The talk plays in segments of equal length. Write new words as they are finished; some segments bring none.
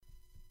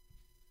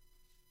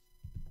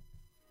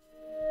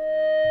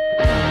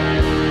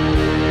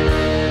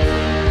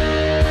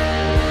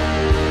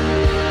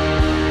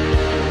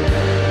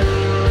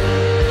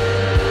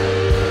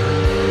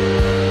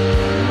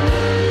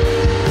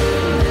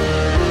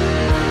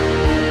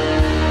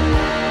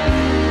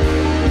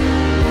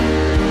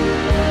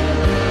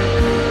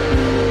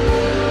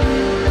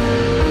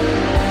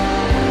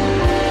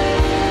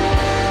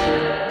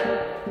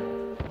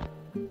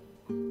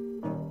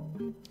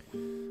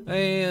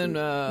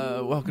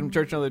Welcome to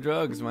Church and Other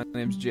Drugs. My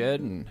name's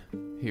Jed, and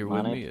here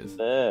with me is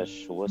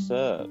Besh. What's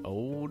up?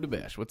 Old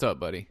Besh. What's up,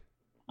 buddy?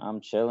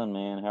 I'm chilling,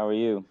 man. How are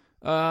you?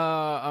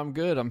 I'm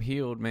good. I'm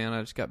healed, man.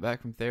 I just got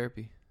back from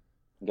therapy.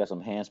 You got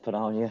some hands put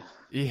on you?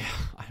 Yeah,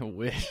 I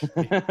wish.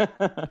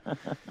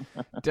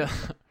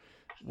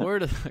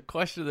 Word of the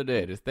question of the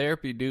day: does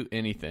therapy do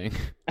anything?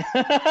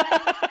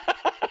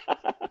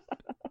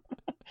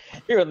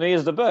 Here with me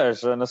is the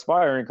Besh, an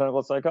aspiring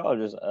clinical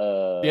psychologist.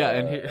 Yeah,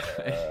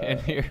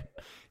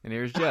 and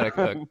here's Jed,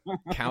 a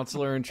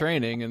counselor in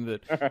training, and the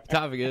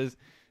topic is: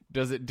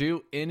 does it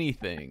do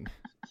anything?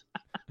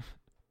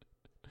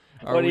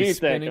 Are we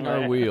spinning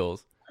our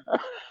wheels?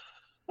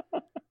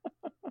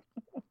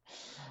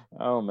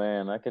 Oh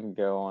man, I can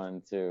go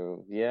on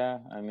too. Yeah,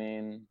 I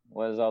mean,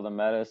 what does all the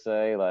meta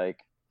say? Like,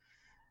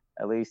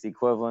 at least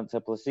equivalent to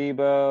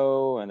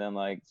placebo, and then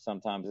like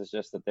sometimes it's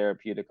just the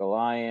therapeutic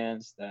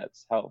alliance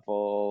that's helpful,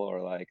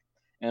 or like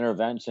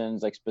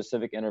interventions, like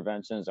specific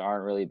interventions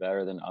aren't really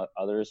better than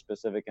other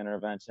specific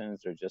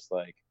interventions, or just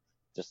like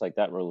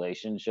that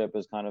relationship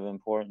is kind of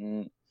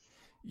important.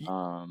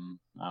 I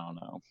don't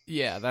know.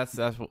 Yeah, that's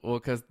well,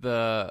 because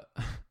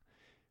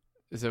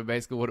so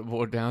basically what it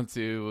boiled down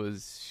to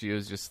was she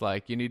was just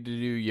like, you need to do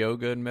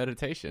yoga and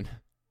meditation.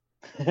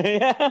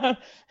 Yeah.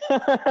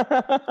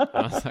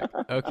 I was like,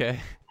 okay.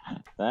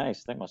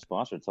 Thanks. I think my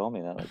sponsor told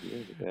me that like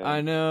years ago.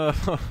 I know.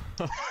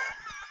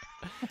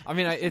 I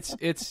mean,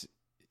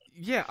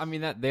 yeah. I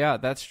mean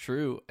that's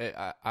true.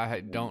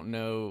 I don't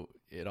know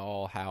at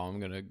all how I'm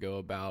gonna go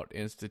about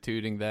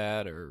instituting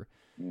that, or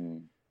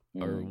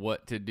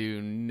what to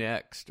do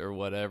next, or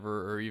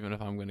whatever, or even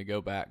if I'm gonna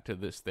go back to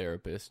this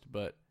therapist.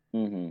 But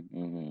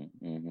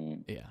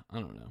yeah, I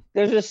don't know.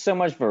 There's just so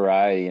much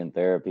variety in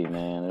therapy,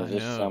 man. There's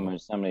just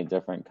so many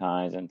different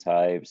kinds and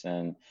types,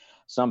 and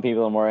some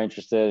people are more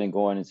interested in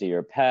going into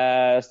your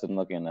past and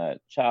looking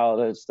at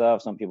childhood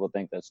stuff. Some people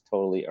think that's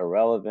totally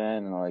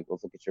irrelevant, and like,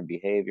 let's look at your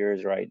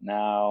behaviors right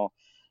now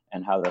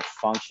and how they're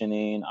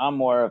functioning. I'm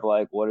more of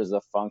like, what is the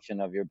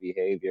function of your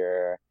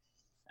behavior,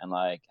 and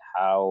like,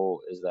 how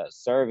is that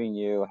serving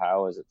you?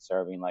 How is it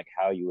serving like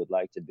how you would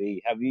like to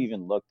be? Have you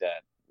even looked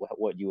at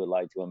what you would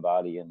like to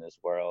embody in this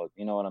world?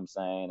 You know what I'm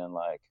saying? And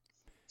like,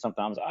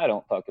 sometimes I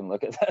don't fucking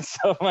look at that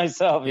stuff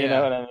myself. You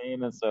know what I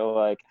mean? And so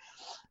like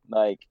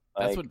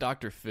that's what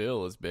Dr.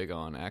 Phil is big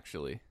on,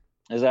 actually.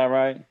 Is that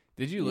right?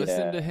 Did you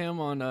listen to him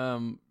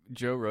on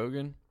Joe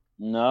Rogan?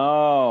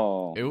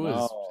 No. It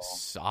was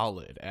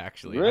solid,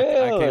 actually.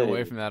 Really? I came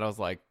away from that. I was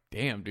like,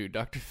 damn, dude,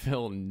 Dr.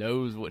 Phil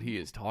knows what he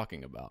is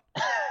talking about.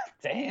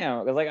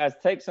 Damn. Because like, I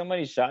take so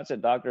many shots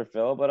at Dr.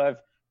 Phil, but I've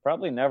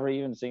probably never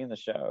even seen the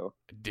show.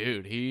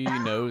 Dude, he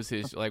knows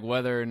his, like,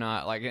 whether or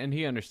not, like, and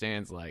he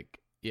understands, like,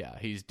 yeah,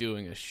 he's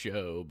doing a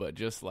show, but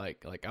just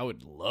like I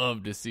would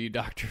love to see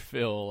Dr.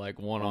 Phil like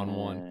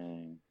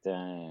one-on-one.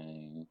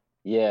 Dang.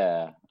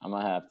 Yeah, I'm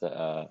gonna have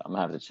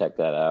to check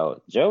that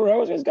out. Joe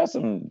Rogan's got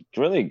some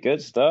really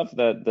good stuff.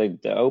 That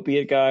the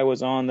opiate guy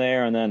was on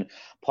there, and then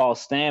Paul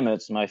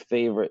Stamets, my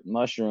favorite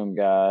mushroom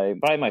guy,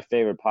 probably my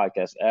favorite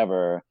podcast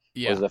ever,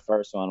 was the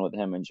first one with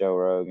him and Joe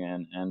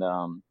Rogan. And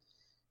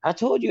I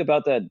told you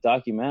about that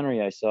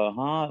documentary I saw,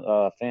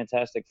 huh?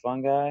 Fantastic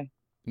Fungi.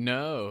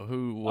 No,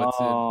 what's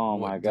it? Oh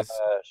my gosh.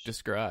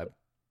 Describe.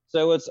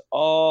 So it's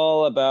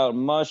all about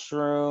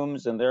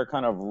mushrooms and their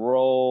kind of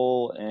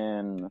role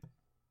in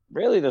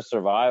really the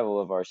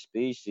survival of our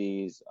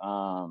species.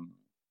 How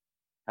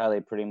they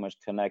pretty much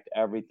connect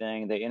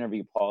everything. They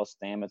interview Paul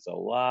Stamets a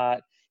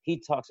lot. He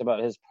talks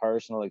about his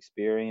personal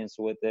experience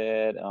with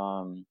it,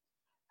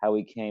 how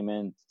he came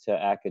into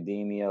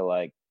academia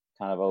like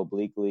kind of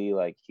obliquely,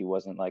 like he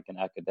wasn't like an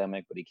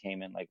academic, but he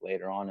came in like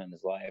later on in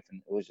his life,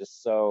 and it was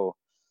just so.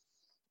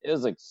 It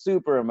was like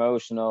super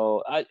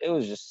emotional. It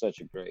was just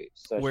such a great.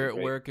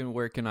 Where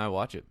can I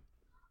watch it?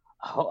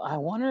 Oh, I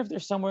wonder if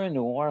there's somewhere in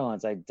New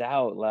Orleans. I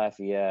doubt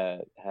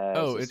Lafayette has.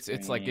 Oh,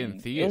 it's like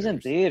in theaters. It was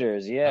in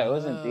theaters. Yeah, it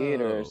was in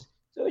theaters.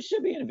 So it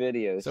should be in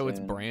videos. So soon.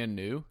 It's brand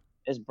new.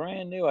 It's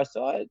brand new. I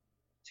saw it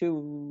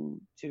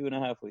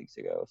 2.5 weeks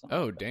ago. Or something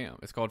like damn!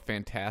 It's called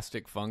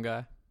Fantastic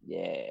Fungi.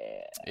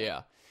 Yeah.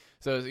 Yeah.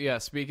 So yeah,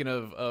 speaking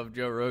of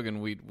Joe Rogan,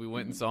 we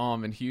went and saw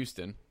him in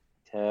Houston.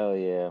 Hell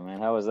yeah,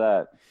 man. How was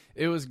that?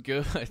 It was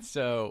good.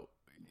 So,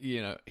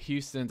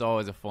 Houston's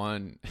always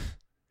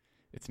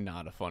it's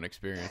not a fun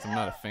experience. I'm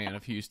not a fan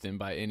of Houston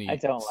by any. I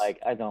don't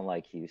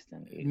like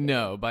Houston either.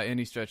 No, by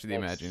any stretch of the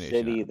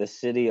imagination. The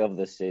city of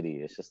the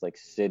city. It's just like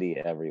city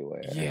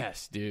everywhere.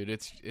 Yes, dude.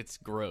 It's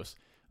gross.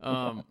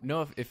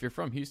 No, if you're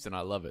from Houston,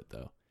 I love it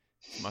though.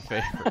 It's my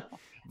favorite.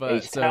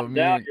 But so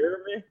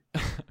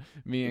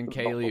me and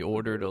Kaylee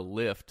ordered a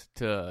Lyft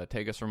to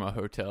take us from a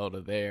hotel to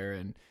there,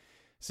 and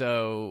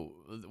so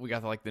we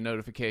got like the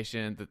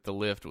notification that the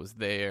Lyft was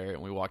there,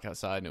 and we walked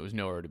outside and it was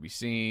nowhere to be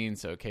seen.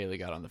 So Kaylee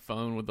got on the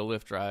phone with the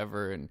Lyft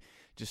driver and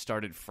just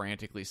started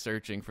frantically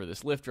searching for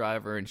this Lyft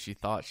driver, and she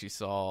thought she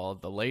saw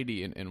the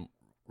lady and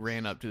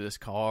ran up to this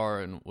car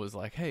and was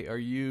like, hey, are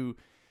you,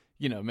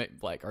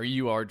 like, are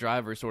you our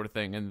driver sort of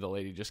thing? And the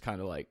lady just kind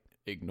of like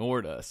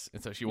ignored us.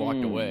 And so she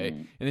walked away,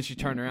 and then she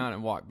turned around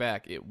and walked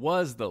back. It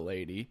was the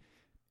lady.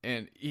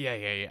 And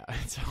yeah.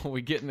 So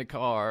we get in the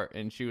car,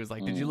 and she was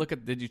like,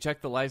 did you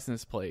check the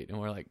license plate? And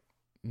we're like,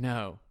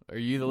 no. Are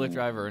you the Lyft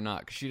driver or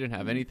not? Because she didn't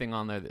have anything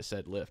on there that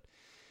said Lyft.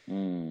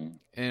 And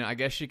I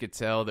guess she could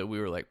tell that we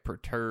were like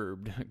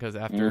perturbed, because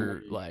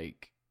after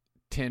like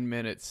 10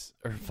 minutes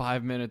or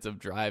 5 minutes of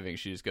driving,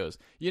 she just goes,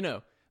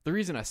 the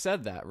reason I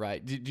said that,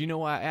 right? Do you know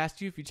why I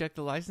asked you if you checked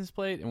the license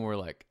plate? And we're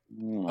like,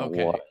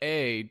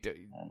 okay,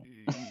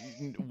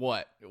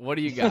 what? What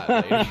do you got,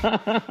 lady?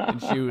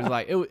 And she was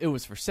like, it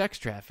was for sex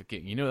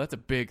trafficking. That's a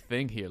big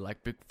thing here. Like,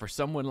 for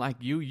someone like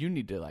you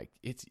need to, like,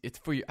 it's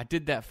for you. I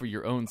did that for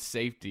your own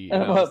safety.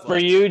 What, for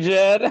you,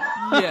 Jed?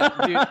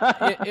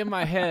 Yeah, dude. In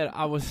my head,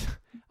 I was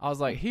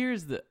like,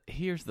 here's the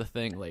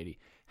thing, lady.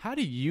 How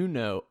do you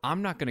know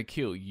I'm not going to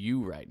kill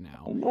you right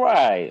now?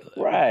 Right.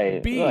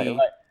 B,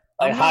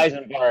 like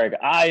Heisenberg,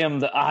 I am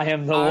the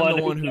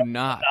one who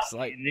knocks.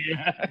 Like,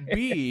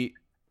 B,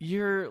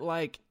 you're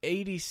like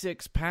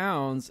 86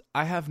 pounds.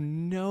 I have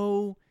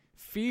no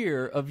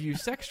fear of you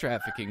sex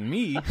trafficking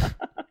me.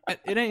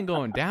 It ain't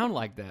going down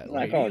like that,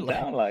 lady. Not going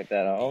down like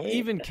that, homie.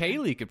 Even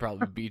Kaylee could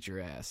probably beat your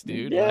ass,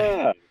 dude.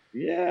 Yeah.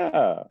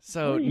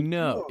 So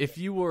no, if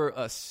you were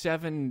a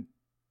 7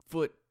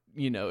 foot,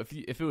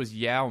 if it was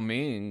Yao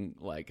Ming,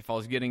 like if I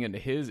was getting into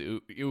his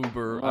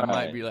Uber, right, I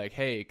might be like,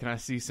 hey, can I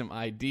see some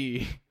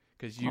ID?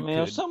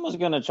 If someone's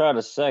going to try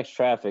to sex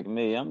traffic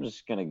me, I'm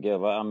just going to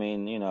give up.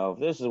 If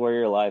this is where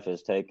your life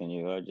has taken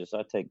you, I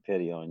take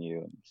pity on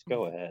you. Just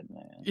go ahead,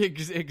 man.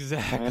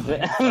 Exactly.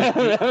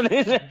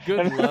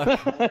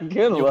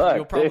 Good luck.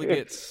 You'll probably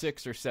get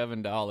 $6 or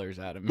 $7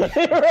 out of me.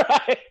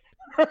 Right.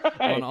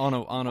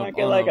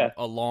 on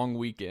a long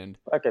weekend.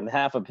 Fucking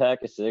half a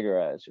pack of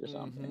cigarettes or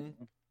something.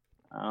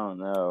 I don't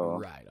know.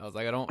 Right. I was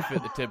like, I don't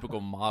fit the typical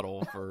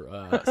model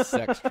for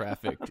sex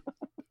trafficked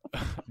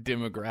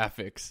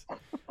demographics.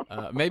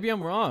 Maybe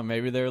I'm wrong.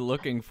 Maybe they're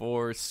looking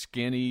for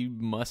skinny,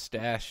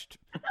 mustached,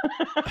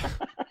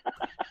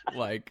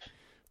 like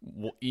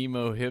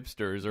emo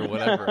hipsters or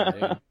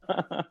whatever.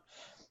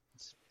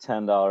 It's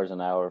 $10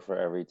 an hour for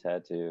every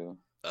tattoo.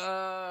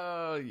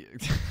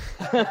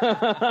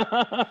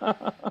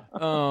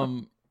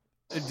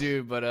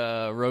 Dude, but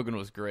Rogan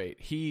was great.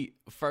 He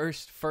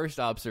first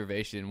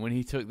observation when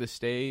he took the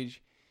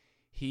stage,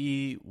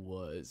 he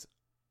was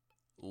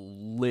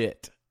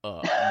lit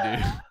up,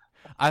 dude.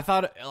 I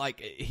thought like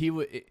he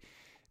would,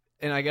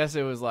 and I guess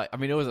it was like,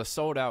 it was a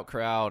sold out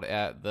crowd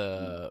at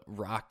the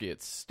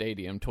Rockets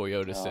Stadium,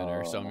 Toyota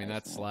Center. So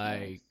that's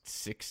like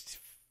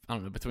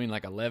between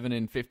like 11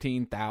 and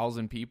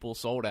 15,000 people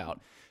sold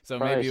out. So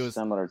probably maybe it was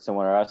similar to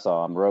where I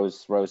saw him,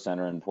 Rose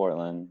Center in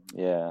Portland.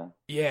 Yeah.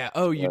 Yeah.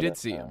 Oh, you did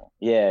see him.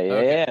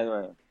 Yeah.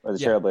 Where the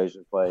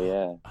Trailblazers play.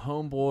 Yeah.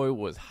 Homeboy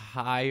was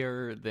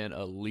higher than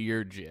a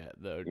Learjet,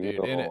 though, dude.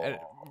 And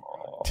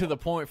to the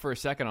point for a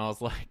second, I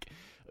was like,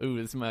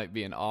 ooh, this might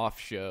be an off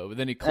show. But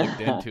then he clicked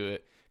into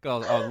it.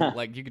 Cause I was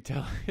like, you could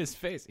tell his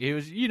face. He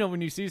was,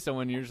 when you see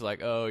someone, you're just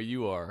like, oh,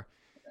 you are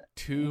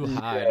too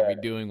high to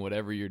be doing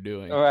whatever you're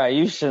doing. All right,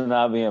 you should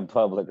not be in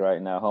public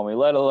right now, homie,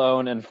 let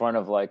alone in front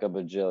of like a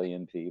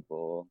bajillion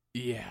people.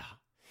 Yeah.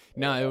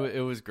 No,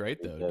 it was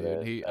great,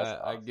 though, dude. Awesome.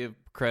 I give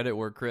credit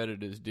where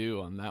credit is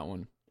due on that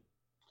one.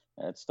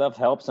 That stuff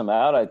helps him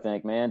out, I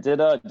think, man.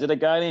 Did a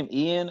guy named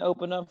Ian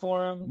open up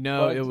for him?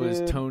 No, it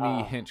was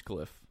Tony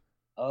Hinchcliffe.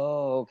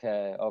 Oh,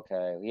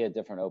 okay. He had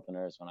different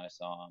openers when I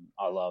saw him.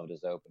 I loved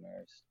his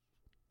openers.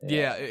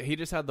 Yeah, he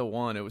just had the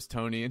one. It was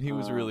Tony, and he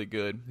was really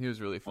good. He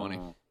was really funny.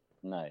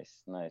 Nice.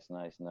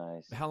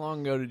 How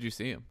long ago did you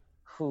see him?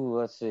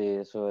 Let's see.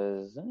 This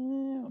was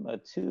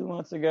about 2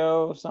 months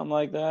ago, something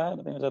like that. I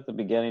think it was at the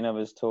beginning of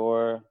his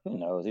tour. Who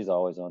knows? He's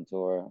always on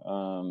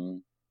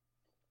tour.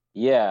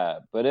 Yeah,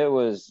 but it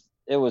was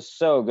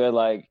so good.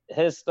 Like,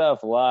 his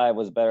stuff live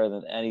was better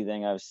than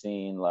anything I've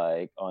seen,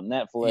 like, on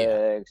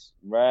Netflix,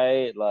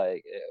 right?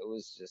 Like, it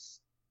was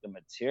just, the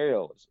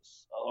material was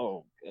just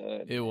so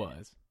good. It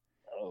was.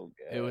 So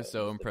good. It was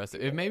so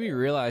impressive. It made me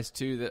realize,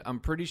 too, that I'm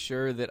pretty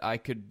sure that I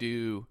could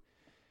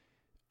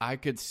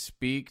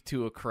speak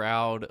to a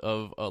crowd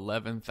of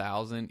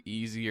 11,000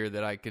 easier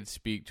than I could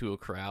speak to a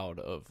crowd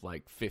of,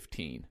 like,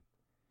 15.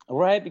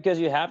 Right, because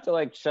you have to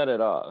like shut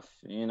it off,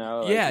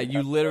 Like, yeah,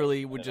 you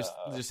literally would just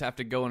have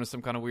to go into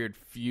some kind of weird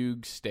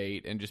fugue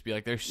state and just be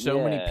like, there's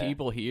so many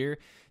people here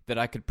that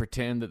I could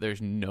pretend that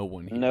there's no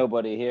one here.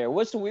 Nobody here.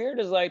 What's weird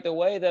is like the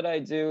way that I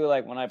do,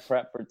 like when I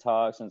prep for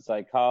talks in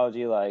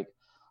psychology, like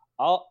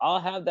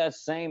I'll have that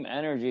same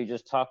energy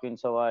just talking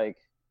to like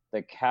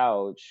the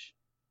couch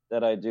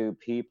that I do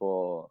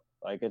people.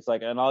 Like it's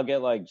like, and I'll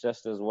get like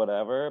just as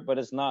whatever, but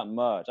it's not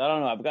much. I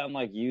don't know. I've gotten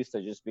like used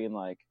to just being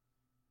like,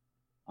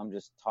 I'm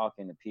just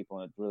talking to people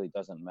and it really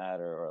doesn't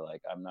matter, or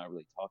like I'm not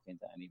really talking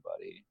to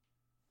anybody.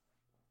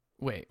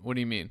 Wait, what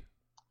do you mean?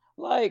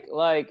 Like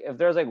if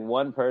there's like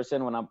one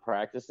person when I'm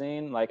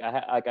practicing, like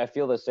I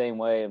feel the same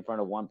way in front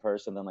of one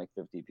person than like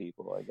 50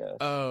 people, I guess.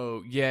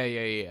 Oh, yeah.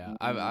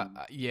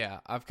 Mm-hmm.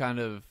 I've kind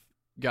of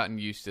gotten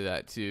used to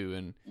that too,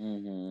 and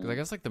because I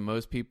guess like the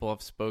most people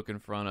I've spoken in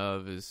front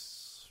of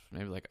is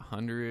maybe like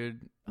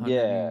 100,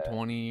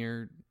 120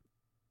 or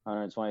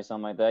 120,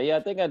 something like that. Yeah,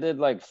 I think I did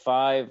like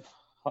 5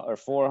 or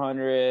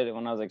 400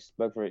 when I was like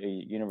spoke for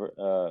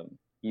a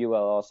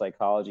ULL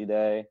psychology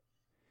day.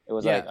 It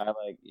was like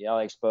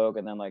I spoke,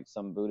 and then like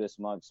some Buddhist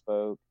monk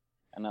spoke,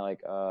 and I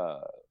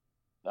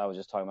was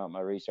just talking about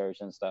my research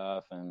and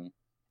stuff, and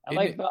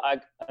I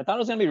thought I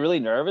was gonna be really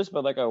nervous,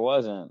 but like I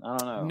wasn't. I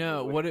don't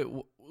know.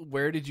 No,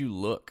 where did you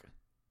look?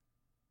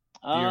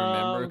 Do you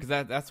remember?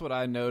 Because that's what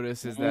I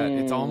noticed is that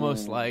it's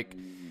almost like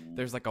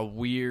there's like a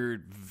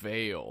weird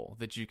veil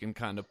that you can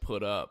kind of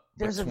put up.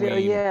 There's a veil,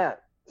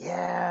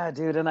 yeah,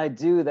 dude. And I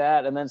do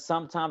that, and then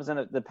sometimes,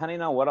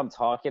 depending on what I'm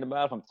talking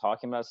about, if I'm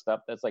talking about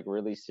stuff that's like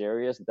really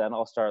serious, then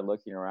I'll start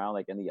looking around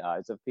like in the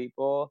eyes of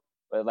people.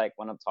 But like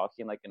when I'm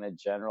talking like in a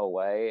general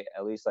way,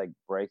 at least like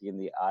breaking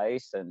the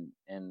ice, and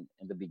in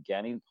the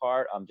beginning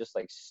part, I'm just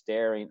like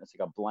staring. It's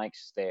like a blank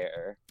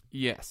stare.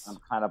 Yes. I'm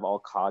kind of all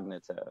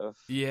cognitive.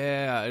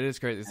 Yeah, it is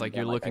crazy. It's like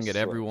you're looking at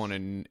everyone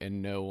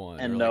and no one.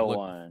 And no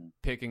one.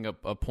 Picking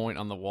up a point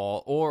on the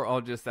wall. Or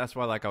that's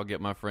why like I'll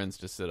get my friends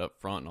to sit up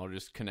front and I'll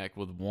just connect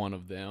with one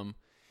of them.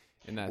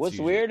 And that's what's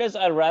weird is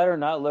I'd rather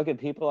not look at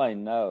people I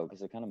know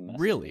because it kind of messes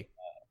really?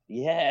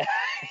 me up. Yeah.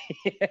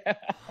 Yeah.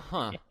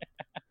 Huh.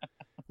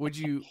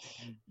 Do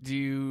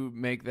you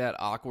make that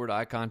awkward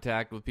eye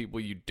contact with people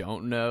you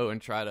don't know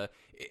and try to,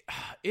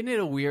 isn't it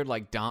a weird,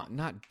 like,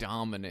 not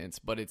dominance,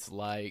 but it's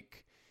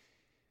like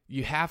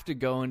you have to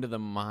go into the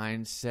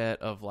mindset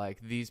of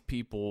like, these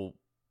people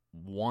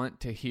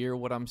want to hear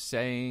what I'm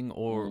saying,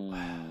 or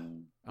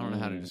I don't know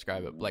how to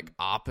describe it, like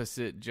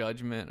opposite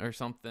judgment or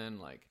something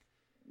like.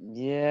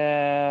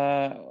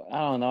 Yeah, I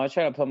don't know. I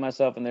try to put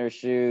myself in their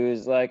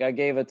shoes. Like I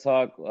gave a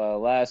talk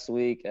last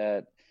week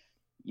at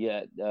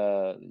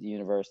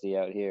university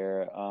out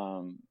here.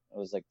 It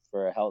was like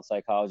for a health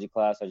psychology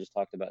class. I just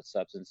talked about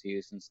substance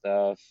use and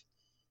stuff.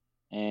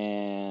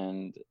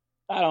 And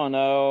I don't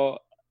know.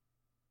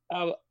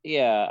 I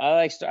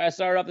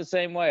started off the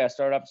same way. I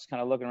started off just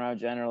kind of looking around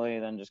generally,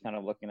 and then just kind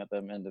of looking at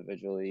them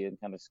individually and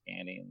kind of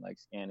scanning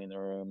the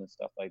room and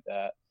stuff like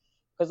that.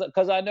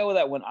 Because I know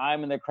that when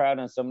I'm in the crowd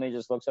and somebody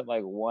just looks at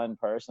like one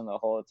person the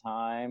whole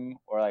time,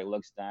 or like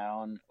looks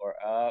down or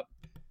up,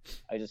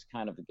 I just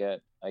kind of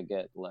get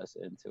less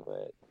into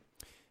it.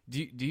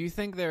 Do you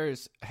think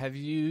have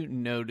you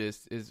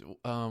noticed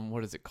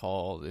what is it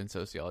called in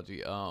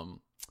sociology?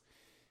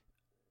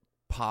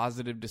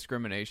 Positive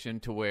discrimination,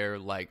 to where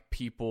like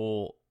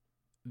people,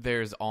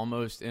 there's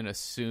almost an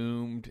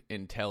assumed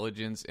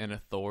intelligence and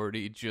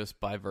authority just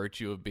by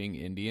virtue of being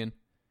Indian.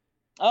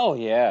 Oh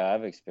yeah,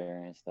 I've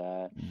experienced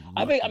that.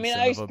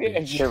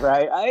 You're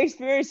right. I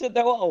experienced it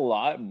though a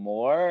lot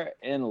more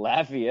in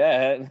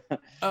Lafayette.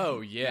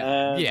 Oh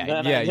yeah,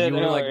 yeah. You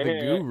were like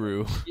the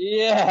guru.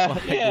 Yeah,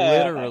 like,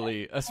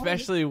 literally.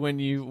 Especially when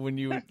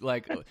you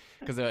like,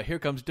 because here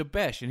comes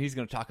Besh, and he's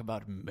going to talk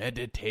about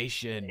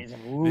meditation,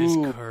 this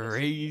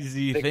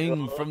crazy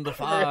thing from the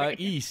Far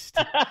East.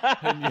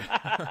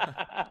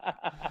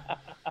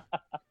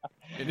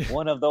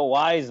 One of the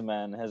wise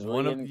men has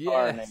reincarnated.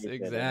 Yes,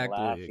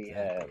 exactly.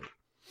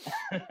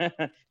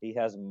 He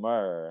has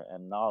myrrh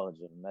and knowledge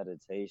of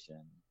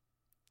meditation.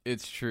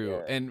 It's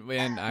true. Yeah.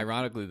 And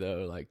ironically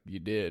though, like you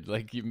did,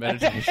 like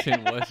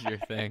meditation was your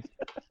thing.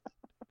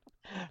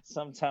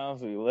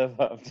 Sometimes we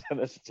live up to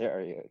the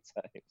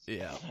stereotypes.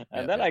 Yeah.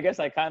 And then I guess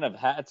I kind of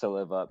had to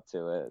live up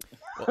to it.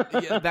 Well,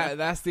 yeah,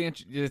 that's the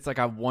it's like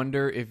I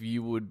wonder if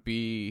you would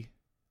be,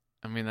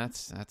 I mean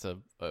that's a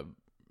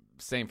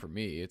same for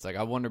me. It's like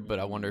I wonder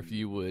if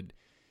you would,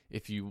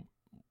 if you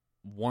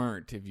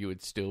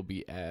would still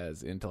be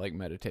as into like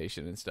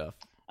meditation and stuff.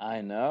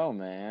 I know,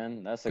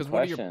 man. That's the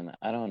question.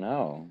 I don't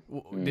know.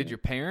 Did your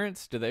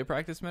parents, do they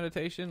practice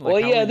meditation? Like,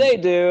 well, yeah, they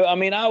do. I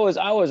mean, I was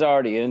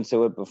already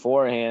into it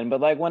beforehand, but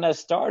like when I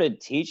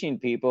started teaching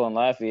people in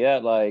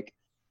Lafayette, like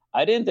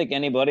I didn't think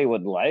anybody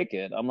would like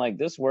it. I'm like,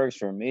 this works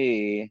for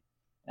me.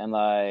 And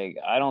like,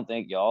 I don't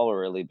think y'all will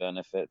really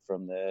benefit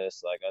from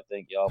this. Like, I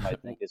think y'all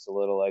might think it's a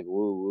little like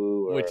woo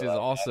woo, which is like,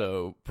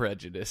 also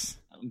prejudice.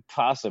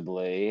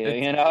 Possibly,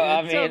 it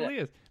totally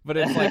is. But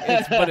it's like,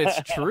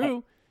 it's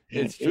true.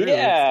 It's true.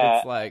 Yeah.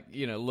 It's like,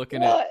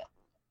 looking at.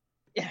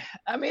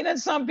 I mean, and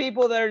some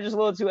people that are just a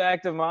little too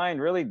active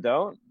mind really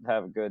don't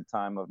have a good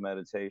time of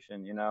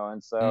meditation,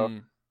 and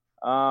so,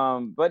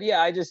 but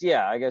yeah, I guess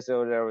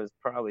there was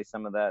probably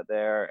some of that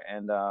there,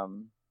 and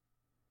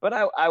but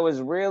I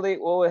was really,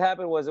 what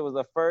happened was it was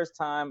the first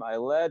time I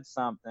led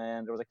something.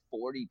 There was like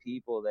 40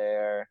 people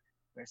there.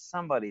 There's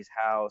somebody's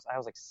house. I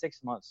was like 6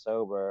 months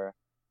sober,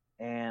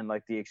 and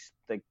like the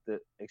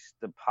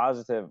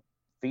positive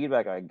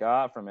feedback I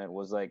got from it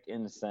was like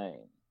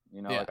insane.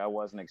 Like I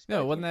wasn't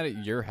expecting. No, wasn't that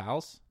at your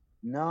house?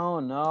 No,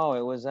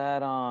 it was at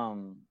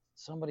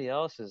somebody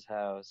else's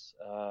house.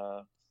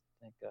 I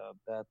think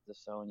Beth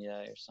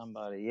DeSonia or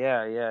somebody.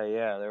 Yeah.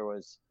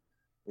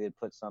 We had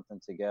put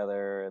something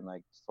together and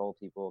like told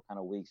people kind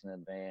of weeks in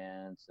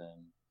advance,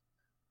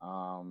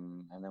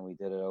 and then we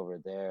did it over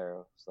there. It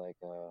was like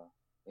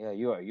Yeah,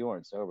 you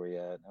weren't sober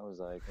yet. It was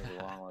a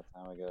long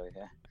time ago.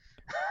 Yeah.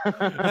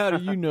 How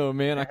do you know,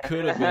 man? I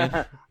could have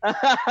been.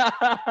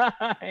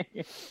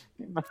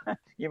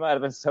 You might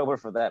have been sober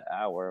for that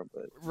hour,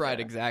 but Right,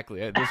 yeah.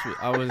 exactly.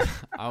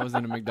 I was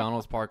in a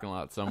McDonald's parking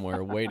lot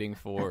somewhere waiting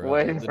for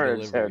Waiting the for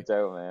delivery. a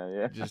dope man.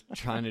 Yeah. Just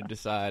trying to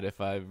decide if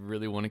I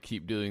really want to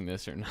keep doing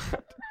this or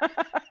not.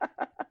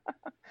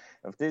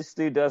 If this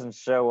dude doesn't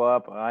show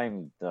up,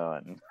 I'm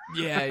done.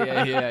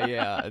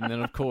 Yeah. And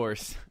then of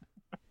course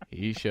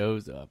he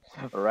shows up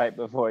right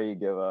before you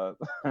give up.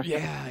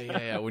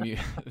 Yeah. When you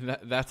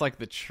that's like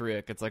the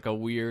trick. It's like a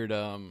weird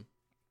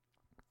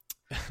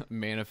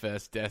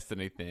manifest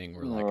destiny thing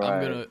where like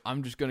right.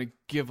 I'm just gonna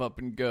give up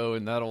and go,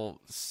 and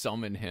that'll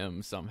summon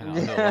him somehow.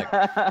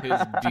 Like his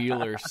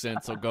dealer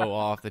sense will go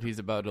off that he's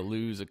about to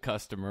lose a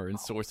customer and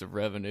source of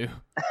revenue.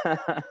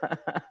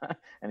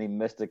 And he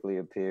mystically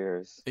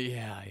appears.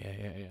 Yeah.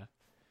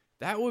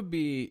 That would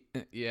be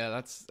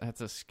that's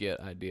a skit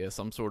idea.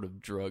 Some sort of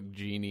drug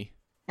genie.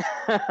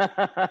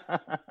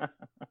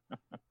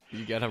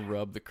 You gotta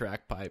rub the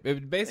crack pipe.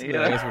 Basically,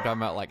 I guess we're talking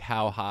about like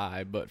How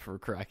High, but for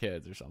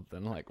crackheads or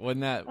something. Like,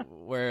 wasn't that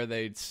where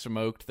they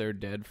smoked their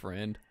dead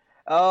friend?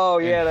 Oh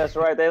yeah, that's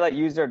right. They like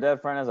used their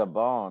dead friend as a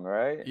bong,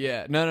 right?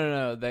 Yeah,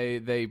 no.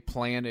 They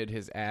planted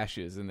his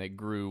ashes and they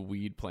grew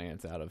weed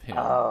plants out of him.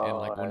 Oh, and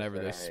like whenever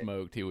they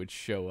smoked, he would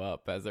show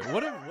up as their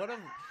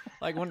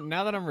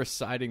now that I'm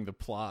reciting the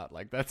plot,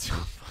 like that's so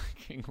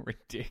fucking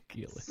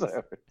ridiculous.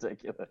 So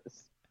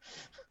ridiculous.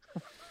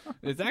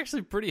 It's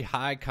actually pretty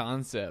high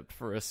concept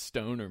for a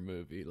stoner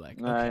movie. Like,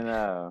 okay. I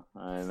know.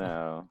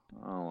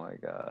 Oh my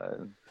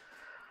god.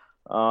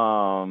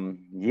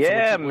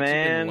 Yeah, so what's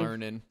man. You been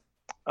learning?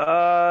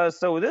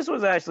 So this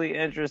was actually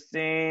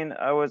interesting.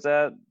 I was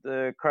at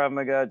the Krav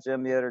Maga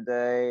gym the other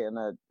day, and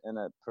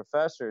a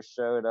professor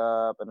showed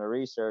up, and a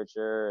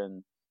researcher,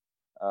 and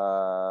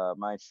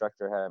my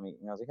instructor had a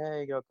meeting. I was like,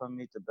 "Hey, go come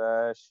meet the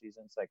Besh. He's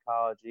in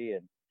psychology,"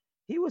 and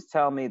he was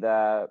telling me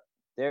that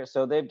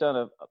they've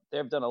done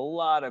a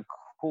lot of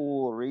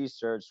cool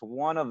research.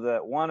 One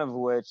of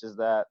which is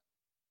that,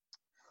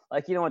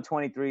 like, on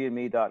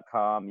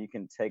 23andme.com, you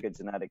can take a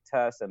genetic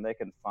test and they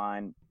can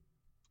find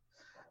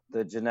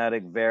the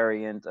genetic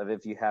variant of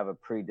if you have a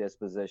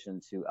predisposition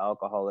to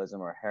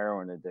alcoholism or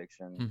heroin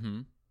addiction.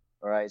 Mm-hmm.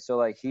 All right. So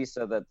like he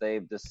said that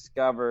they've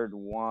discovered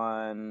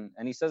one,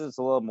 and he says it's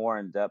a little more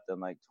in depth than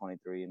like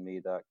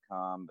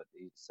 23andme.com, but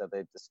he said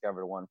they've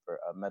discovered one for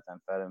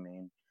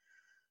methamphetamine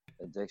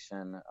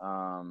addiction,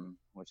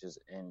 which is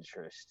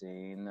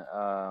interesting.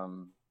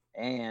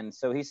 And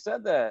so he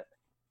said that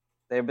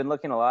they've been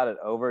looking a lot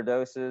at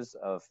overdoses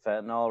of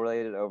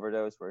fentanyl-related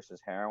overdose versus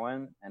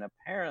heroin, and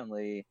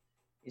apparently,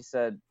 he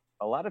said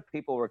a lot of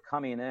people were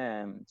coming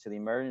in to the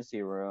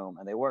emergency room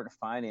and they weren't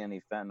finding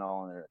any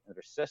fentanyl in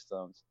their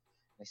systems.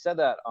 He said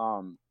that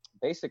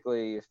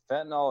basically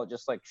fentanyl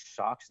just like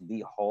shocks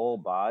the whole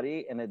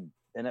body, and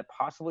it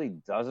possibly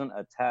doesn't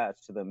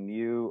attach to the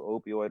mu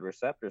opioid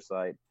receptor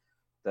site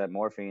that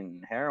morphine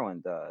and heroin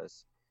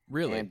does.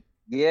 Really? And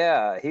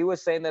yeah, he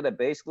was saying that it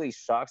basically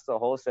shocks the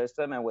whole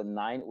system, and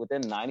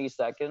within 90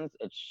 seconds,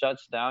 it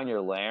shuts down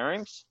your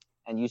larynx,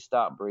 and you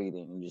stop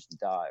breathing. You just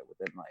die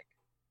within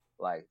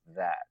like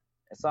that.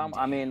 And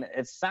I mean,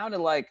 it sounded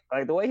like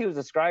the way he was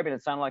describing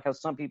it sounded like how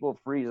some people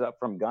freeze up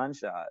from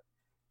gunshot.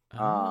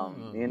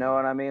 You know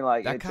what I mean?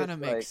 Like that kind of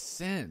makes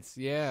sense.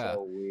 Yeah.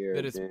 So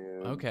weird,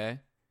 dude. Okay.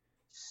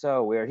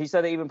 So weird. He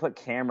said they even put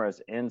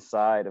cameras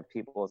inside of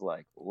people's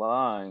like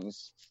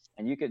lungs,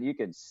 and you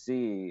could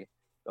see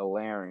the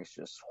larynx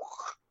just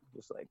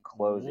like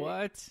closing.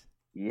 What?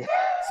 Yeah.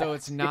 So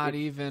it's not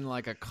even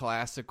like a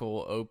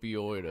classical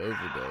opioid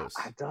overdose.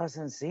 It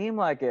doesn't seem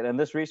like it, and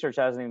this research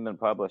hasn't even been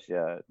published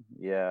yet.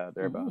 Yeah,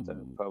 they're about to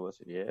publish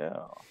it.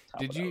 Yeah.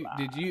 Did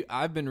you?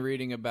 I've been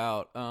reading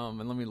about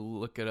and let me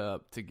look it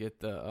up to get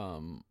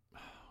the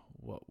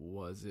what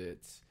was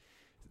it?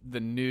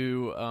 The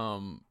new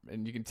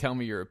and you can tell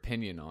me your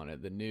opinion on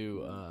it. The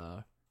new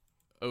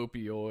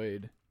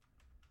opioid.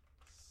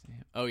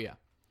 Oh yeah.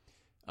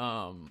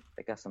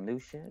 They got some new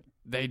shit.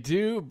 They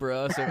do,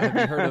 bro. So have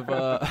you heard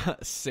of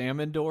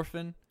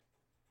Samendorphin?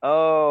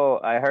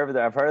 Oh, I've heard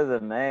of the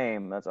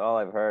name. That's all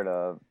I've heard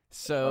of.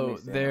 So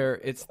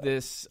it's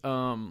this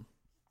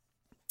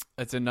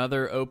it's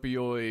another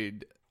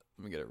opioid.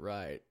 Let me get it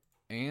right.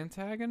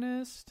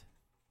 Antagonist?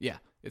 Yeah,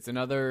 it's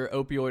another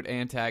opioid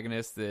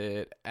antagonist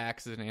that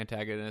acts as an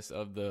antagonist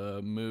of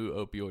the mu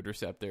opioid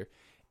receptor,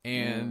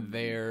 and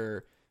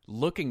they're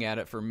looking at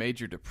it for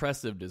major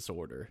depressive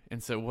disorder.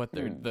 And so what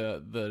they're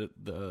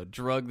the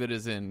drug that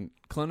is in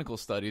clinical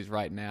studies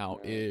right now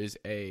is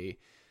a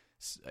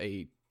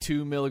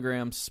 2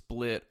 milligram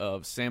split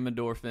of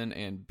samendorphin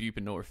and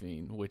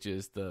buprenorphine, which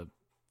is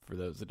for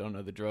those that don't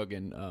know, the drug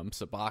in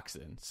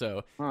Suboxone.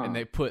 So and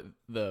they put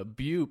the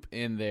bupe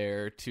in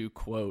there to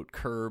quote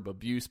curb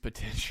abuse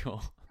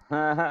potential.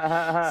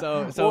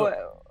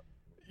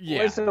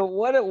 Yeah. Wait, so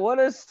what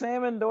is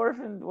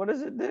samendorphin? What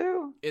does it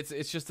do? It's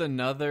just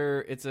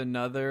another It's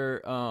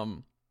another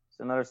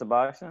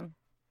Suboxone.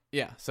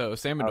 Yeah, so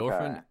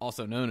samidorphan,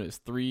 also known as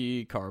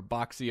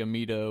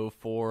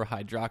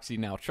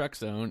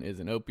 3-carboxyamido-4-hydroxynaltrexone, is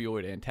an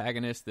opioid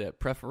antagonist that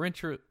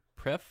preferentially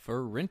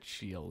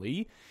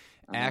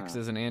acts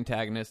as an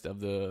antagonist of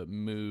the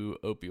mu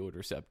opioid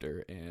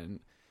receptor.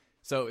 And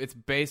so it's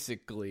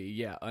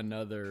basically,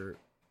 another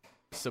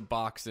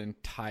Suboxone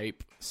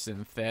type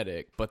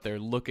synthetic, but they're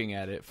looking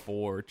at it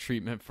for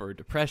treatment for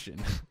depression.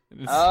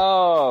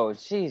 Oh,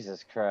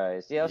 Jesus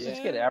Christ. Yeah, let's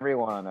just get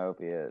everyone on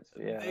opiates.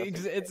 Yeah.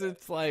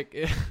 It's like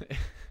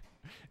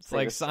it's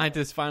like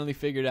scientists finally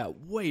figured out,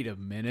 wait a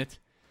minute,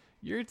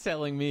 you're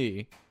telling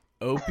me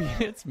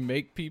opiates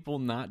make people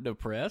not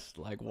depressed?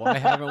 Like, why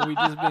haven't we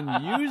just been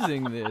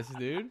using this,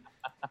 dude?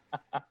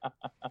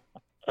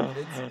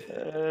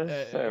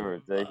 It's so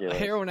ridiculous.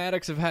 Heroin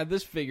addicts have had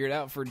this figured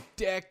out for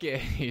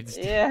decades.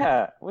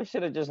 Yeah, we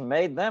should have just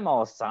made them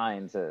all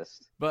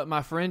scientists. But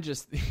my friend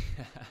just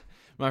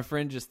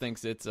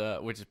thinks it's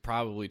which is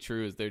probably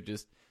true, is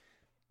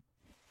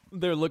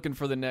they're looking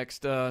for the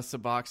next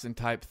Suboxone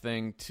type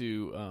thing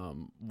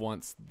to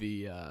once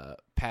the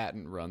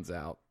patent runs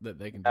out, that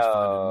they can just find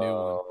a new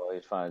one. Oh,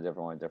 you find a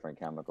different one, different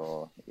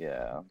chemical.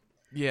 Yeah.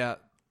 Yeah.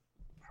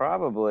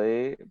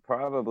 Probably.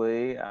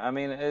 I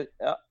mean, the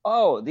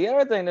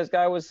other thing this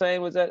guy was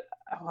saying was that,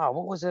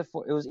 what was it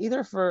for? It was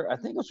either for, I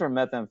think it was for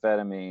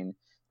methamphetamine.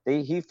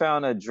 He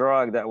found a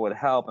drug that would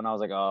help, and I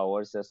was like, oh,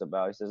 what is this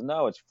about? He says,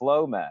 no, it's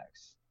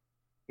Flomax.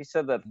 He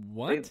said that.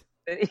 What?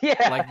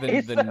 Yeah. Like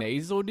the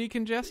nasal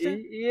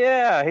decongestant?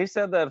 Yeah, he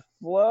said that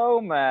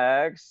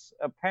Flomax,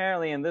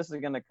 apparently, and this is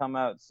going to come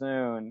out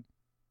soon,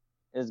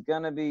 is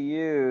going to be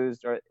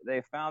used, or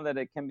they found that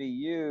it can be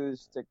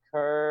used to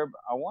curb,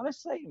 I want to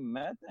say,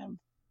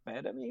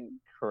 methamphetamine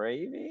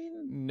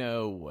craving.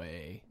 No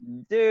way,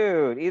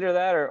 dude. Either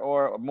that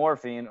or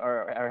morphine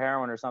or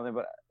heroin or something.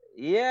 But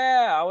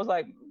yeah, I was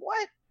like,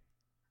 what?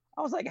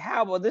 I was like,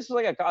 how? Well, this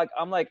was like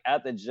I'm like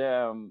at the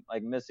gym,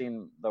 like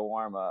missing the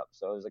warm up.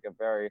 So it was like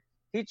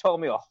he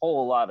told me a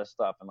whole lot of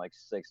stuff in like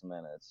 6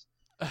 minutes.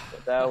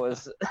 But that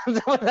was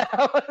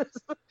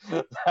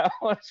that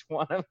was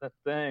one of the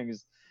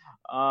things.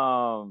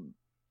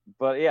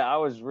 But yeah, I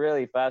was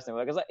really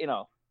fascinated because,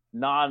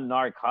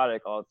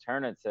 non-narcotic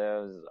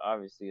alternatives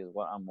obviously is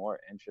what I'm more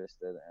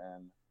interested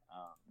in.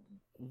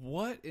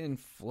 What in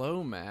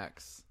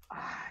Flomax?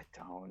 I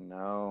don't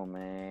know,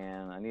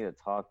 man. I need to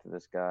talk to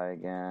this guy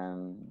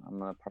again. I'm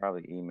gonna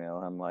probably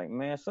email him like,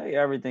 man, say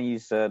everything you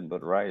said,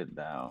 but write it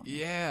down.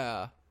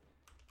 Yeah.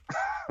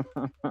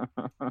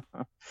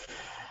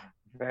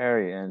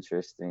 Very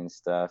interesting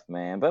stuff,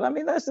 man. But I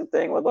mean, that's the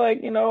thing with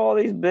all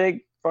these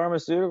big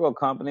pharmaceutical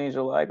companies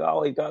are like,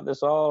 oh, we got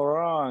this all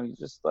wrong. You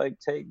just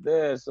take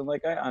this. And I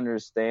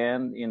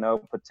understand,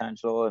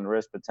 potential and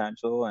risk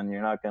potential, and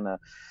you're not gonna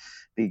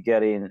be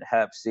getting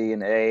Hep C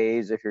and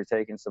AIDS if you're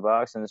taking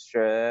Suboxone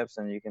strips,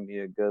 and you can be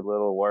a good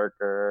little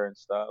worker and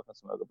stuff and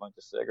smoke a bunch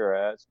of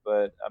cigarettes.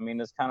 But I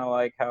mean, it's kind of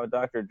like how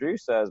Dr. Drew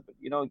says, but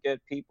you don't get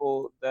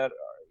people that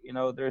are,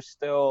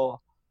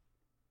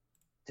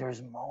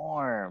 there's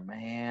more,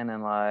 man.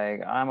 And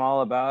I'm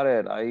all about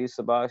it. I used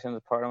Suboxone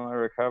as part of my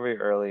recovery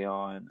early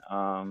on.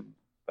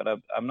 But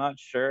I'm not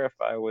sure if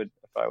I would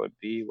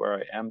be where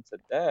I am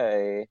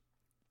today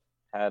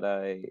had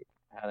I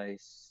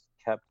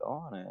kept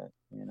on it,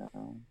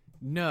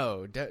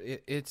 No,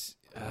 it's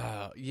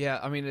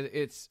I mean,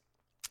 it's,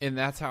 and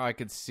that's how I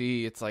could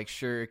see it's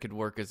sure, it could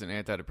work as an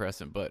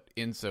antidepressant, but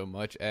in so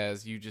much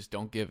as you just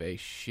don't give a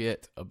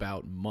shit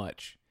about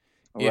much,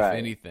 if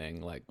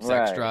anything.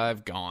 Sex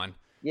drive gone.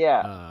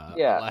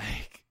 Yeah.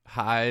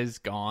 Highs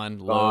gone,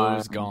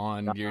 lows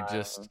gone.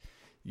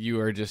 You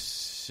are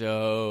just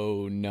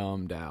so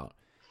numbed out.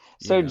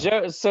 So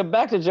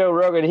back to Joe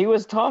Rogan. He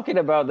was talking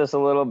about this a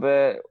little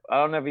bit.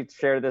 I don't know if he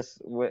shared this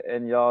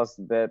in y'all's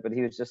bit, but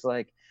he was just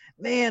like,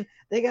 man,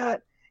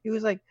 he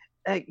was like,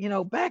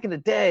 back in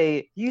the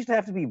day, you used to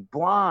have to be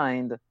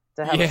blind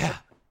to have an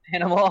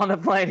animal on the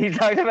plane. He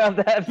talked about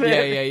that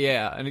bit.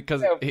 Yeah. And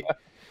because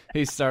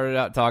he started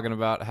out talking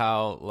about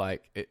how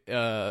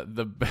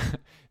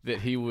that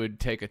he would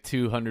take a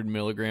 200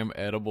 milligram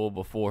edible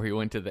before he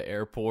went to the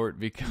airport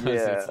because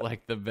it's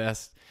the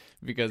best,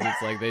 because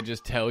it's they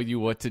just tell you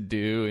what to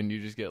do and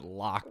you just get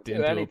locked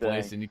into a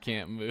place and you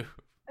can't move.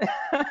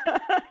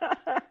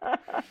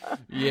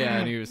 Yeah,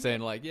 and he was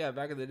saying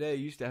back in the day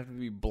you used to have to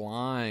be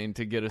blind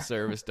to get a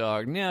service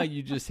dog. Now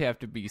you just have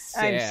to be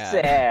sad. I'm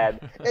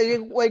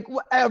sad.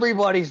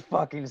 Everybody's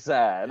fucking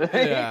sad.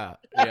 Yeah.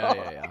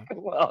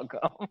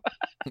 Welcome.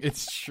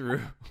 It's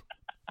true.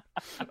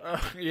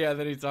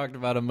 Then he talked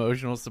about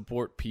emotional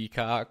support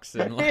peacocks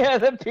and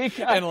the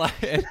peacock,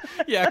 and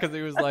because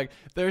he was like,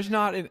 there's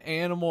not an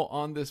animal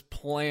on this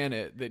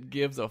planet that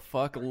gives a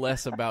fuck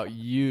less about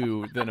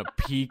you than a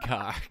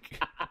peacock.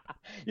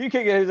 You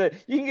can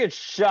get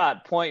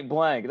shot point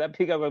blank. That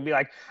peacock would be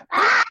like,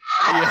 ah!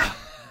 Yeah.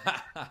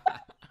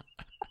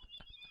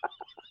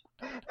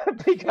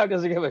 Peacock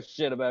doesn't give a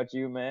shit about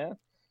you, man.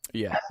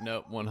 Yeah,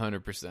 no,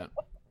 100%.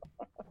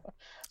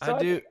 I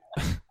do.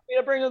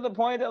 It brings up the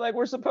point that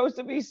we're supposed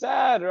to be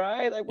sad,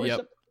 right? We're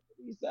supposed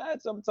to be be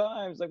sad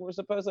sometimes. Like we're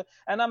supposed to,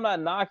 and I'm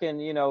not knocking,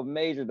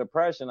 major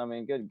depression. I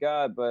mean, good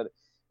God, but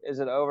is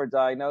it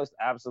overdiagnosed?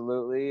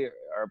 Absolutely.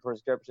 Are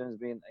prescriptions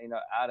being,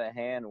 out of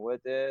hand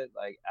with it?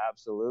 Like,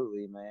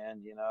 absolutely, man.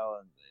 And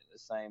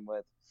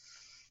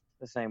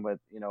the same with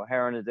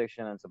heroin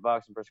addiction and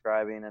Suboxone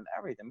prescribing and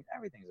everything. I mean,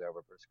 everything's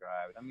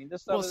overprescribed. I mean,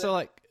 this stuff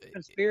isn't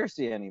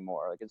conspiracy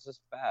anymore. Like, it's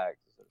just fact.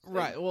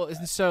 Right. Well,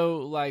 so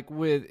like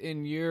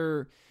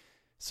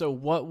so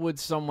what would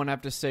someone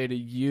have to say to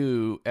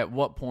you? At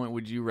what point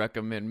would you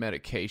recommend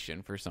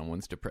medication for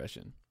someone's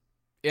depression?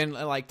 And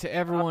like to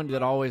everyone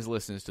that always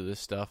listens to this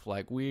stuff,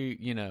 like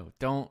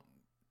don't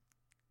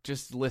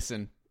just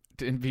listen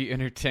and be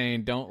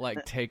entertained. Don't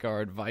like take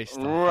our advice.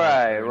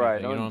 Right.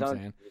 You know what I'm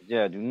saying?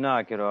 Yeah, do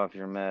not get off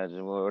your meds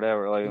or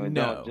whatever. Like,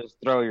 don't just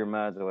throw your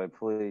meds away,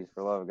 please,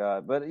 for the love of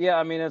God. But yeah,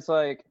 I mean, it's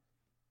like,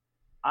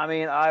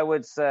 I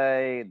would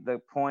say the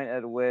point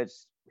at which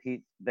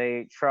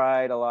they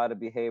tried a lot of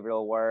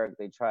behavioral work,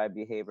 they tried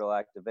behavioral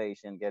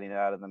activation, getting it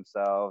out of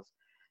themselves.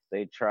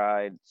 They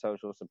tried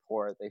social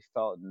support. They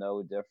felt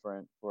no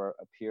different for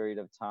a period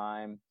of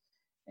time,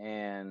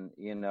 and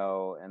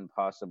and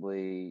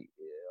possibly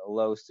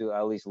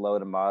at least low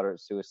to moderate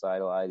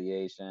suicidal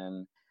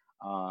ideation,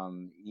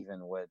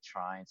 even with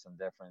trying some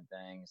different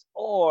things.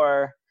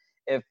 Or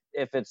if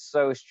it's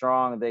so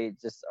strong, they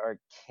just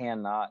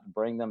cannot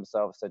bring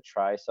themselves to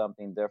try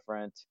something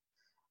different,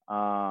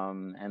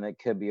 and it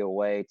could be a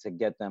way to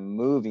get them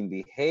moving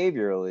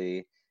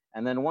behaviorally.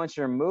 And then once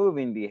you're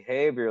moving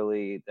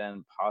behaviorally,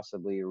 then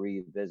possibly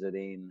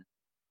revisiting,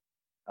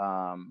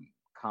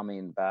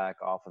 coming back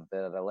off of it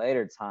at a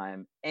later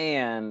time.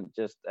 And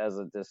just as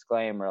a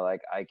disclaimer,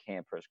 like, I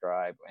can't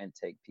prescribe and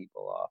take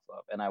people off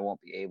of, and I won't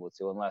be able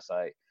to unless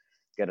I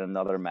get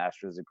another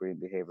master's degree in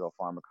behavioral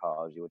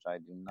pharmacology, which I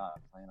do not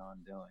plan on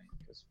doing.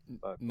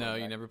 No,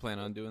 you never plan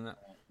on doing that?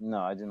 No,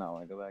 I do not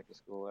want to go back to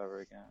school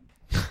ever again.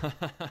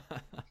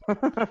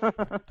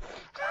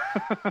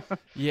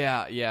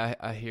 Yeah,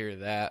 I hear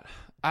that.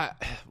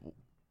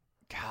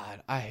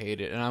 I hate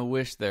it, and I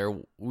wish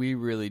we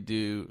really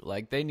do.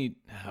 Like,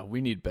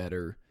 we need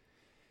better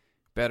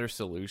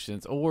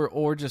solutions,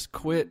 or just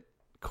quit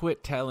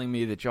telling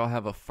me that y'all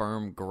have a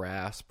firm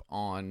grasp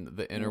on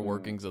the inner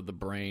workings of the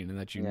brain and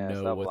that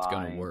know what's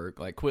going to work.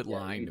 Like, quit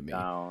lying to me.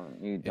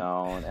 You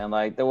don't. And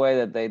like the way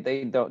that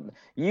they don't,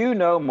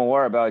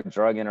 more about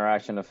drug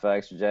interaction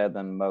effects, Jed,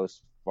 than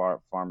most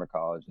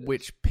pharmacologists.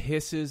 Which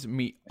pisses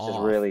me off. Which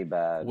is really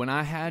bad. When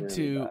I had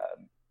to,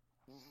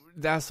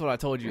 that's what I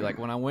told you. Like,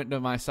 when I went to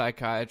my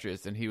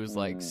psychiatrist and he was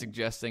like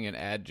suggesting an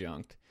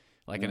adjunct,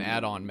 like an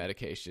add-on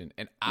medication,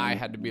 and I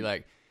had to be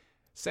like,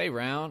 say,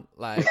 Round,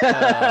 like, from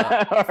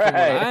what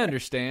I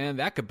understand,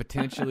 that could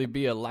potentially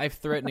be a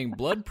life-threatening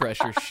blood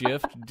pressure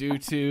shift due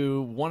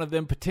to one of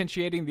them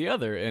potentiating the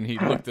other. And he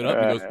looked it up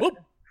and he goes, whoop,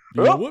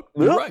 you know what?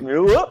 You're right.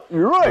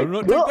 You're right. I'm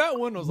not take that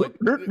one. I was like,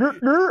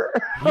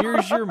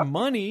 here's your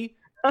money.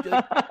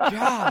 Like,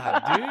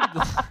 God,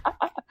 dude.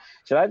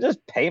 Should I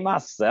just pay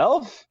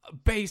myself?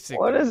 Basically.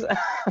 What is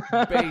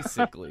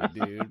basically,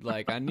 dude.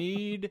 Like, I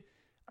need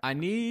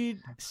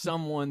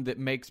someone that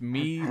makes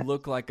me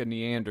look like a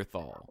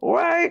Neanderthal.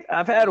 Right.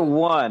 I've had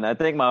one, I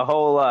think, my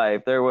whole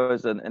life. There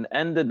was an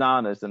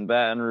endodontist in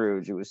Baton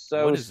Rouge who was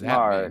so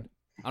smart.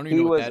 I don't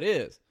even know what that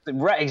is.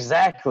 Right,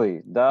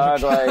 exactly,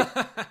 dog. Like,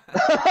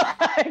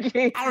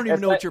 I don't even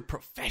know what your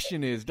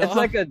profession is, dog. It's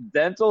like a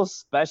dental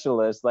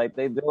specialist. Like,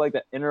 they do like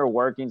the inner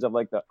workings of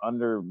like the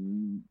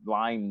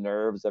underlying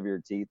nerves of your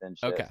teeth and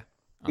shit. Okay.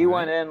 He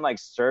went in, like,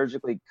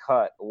 surgically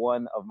cut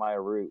one of my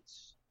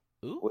roots.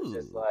 Ooh.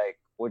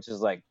 Which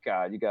is like,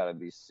 God, you gotta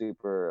be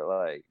super,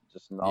 like,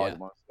 just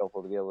knowledgeable and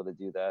skillful to be able to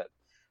do that.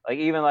 Like,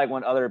 even like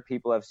when other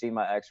people have seen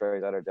my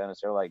X-rays at our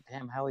dentist, they're like,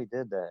 damn, how he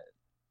did that.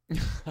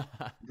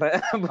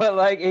 but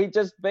like, he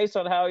just, based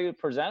on how he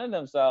presented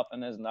himself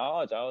and his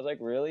knowledge, I was like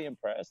really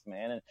impressed,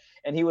 man.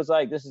 And he was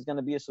like, this is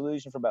gonna be a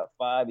solution for about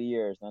 5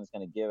 years, and then it's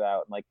gonna give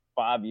out in like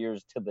 5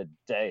 years to the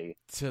day.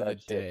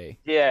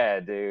 Yeah,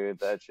 dude,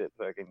 that shit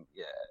fucking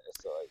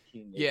So like,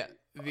 he knew.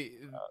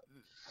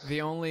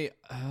 The only,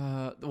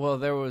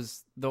 there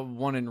was the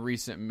one in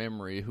recent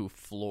memory who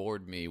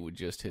floored me with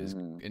just his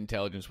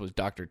intelligence was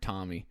Dr.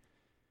 Tommy.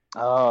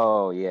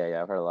 Oh,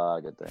 yeah, I've heard a lot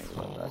of good things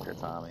about Dr.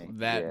 Tommy.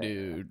 That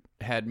dude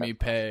had me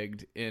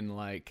pegged in,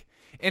 like,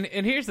 and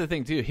here's the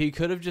thing, too. He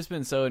could have just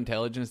been so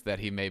intelligent that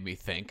he made me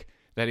think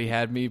that he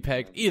had me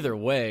pegged. Either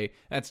way,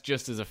 that's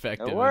just as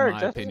effective, in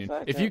my opinion.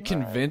 If you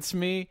convince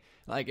me,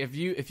 like,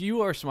 if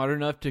you are smart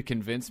enough to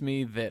convince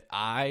me that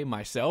I,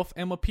 myself,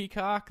 am a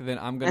peacock, then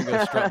I'm going to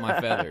go strut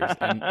my feathers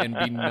and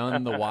be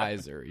none the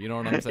wiser. You know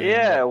what I'm saying?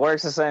 Yeah, it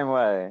works the same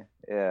way.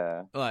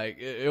 Yeah. Like,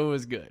 it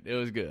was good. It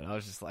was good. I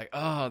was just like,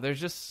 oh,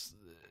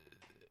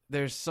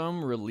 there's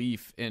some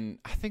relief. And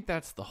I think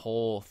that's the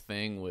whole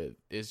thing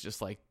is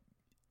just like,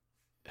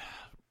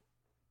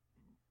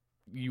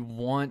 you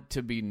want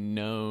to be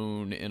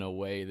known in a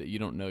way that you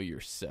don't know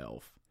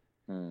yourself.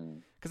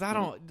 Because I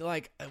don't,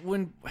 like,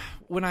 when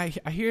I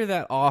hear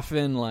that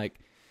often, like,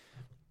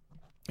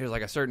 there's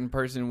like a certain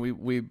person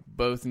we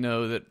both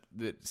know that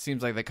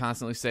seems like they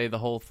constantly say the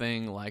whole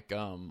thing like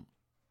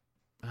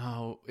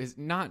it's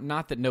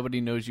not that nobody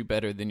knows you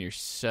better than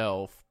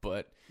yourself,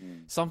 but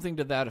something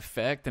to that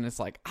effect. And it's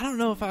like, I don't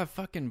know if I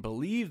fucking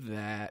believe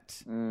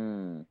that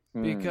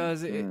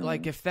because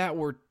like if that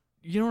were,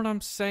 you know what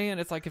I'm saying?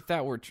 It's like if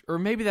that were, or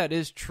maybe that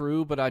is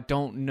true, but I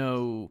don't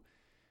know.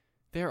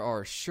 There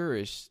are sure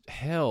as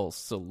hell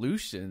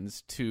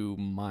solutions to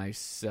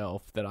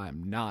myself that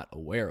I'm not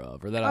aware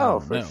of, or that I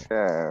don't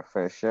know.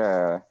 For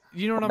sure.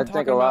 You know what I'm talking about?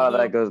 I think a lot of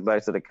that goes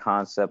back to the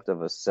concept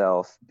of a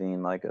self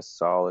being like a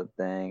solid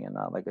thing and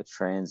not like a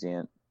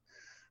transient,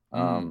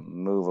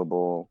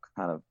 movable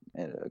kind of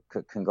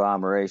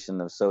conglomeration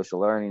of social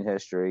learning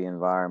history,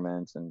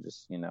 environments, and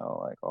just, you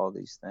know, like all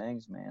these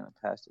things, man,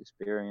 past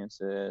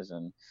experiences,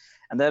 and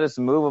that it's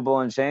movable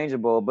and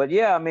changeable. But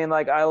yeah, I mean,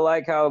 like, I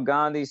like how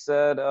Gandhi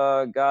said,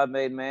 God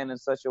made man in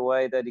such a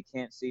way that he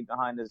can't see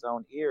behind his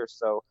own ears.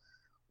 So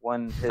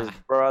when his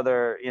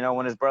brother, you know,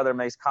 when his brother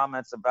makes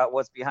comments about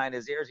what's behind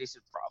his ears, he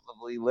should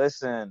probably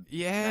listen.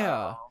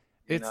 Yeah.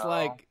 It's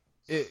like,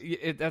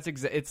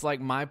 it's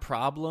like my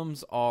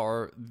problems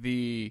are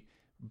the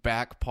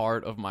back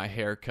part of my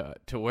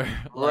haircut, to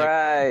where like,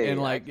 right,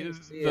 and like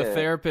the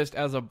therapist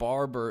as a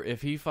barber,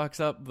 if he fucks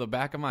up the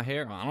back of my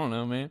hair, I don't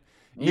know, man.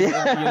 You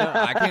know,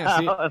 I can't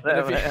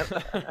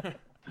see it.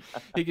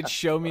 He could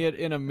show me it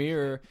in a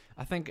mirror.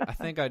 I think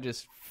I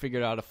just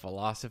figured out a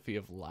philosophy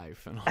of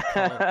life, and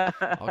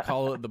I'll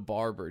call it the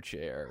barber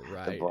chair,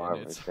 right? The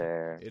barber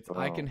chair. It's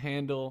I can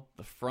handle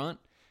the front.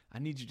 I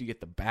need you to get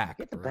the back.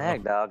 Get the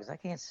back, dog, because I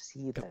can't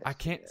see that. I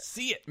can't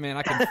see it, man.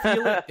 I can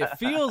feel it. It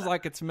feels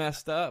like it's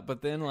messed up,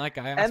 but then, like,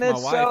 I asked my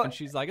wife, and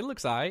she's like, "It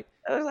looks all right."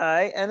 It looks all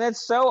right, and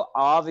it's so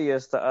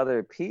obvious to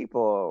other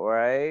people,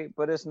 right?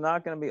 But it's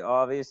not going to be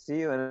obvious to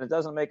you, and it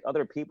doesn't make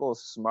other people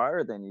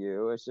smarter than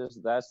you. It's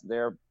just that's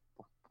their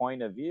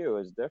point of view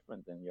is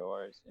different than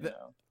yours. You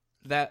know,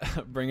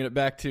 that bringing it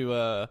back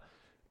to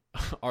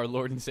our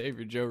Lord and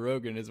Savior Joe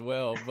Rogan as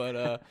well,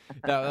 but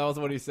that was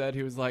what he said.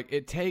 He was like,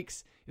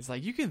 it's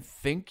like you can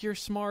think you're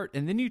smart,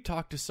 and then you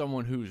talk to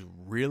someone who's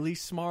really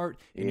smart,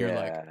 and you're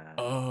like,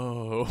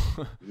 oh.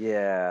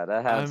 Yeah,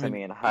 that happened to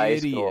me in high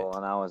school,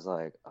 and I was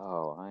like,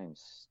 oh, I'm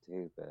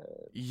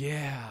stupid.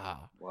 Yeah.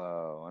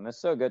 Whoa. And it's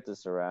so good to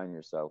surround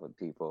yourself with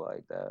people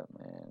like that,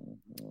 man.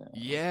 You know?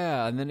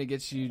 Yeah, and then it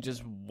gets you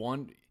just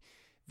one...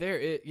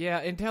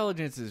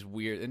 intelligence is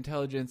weird.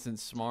 Intelligence and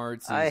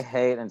smarts. I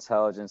hate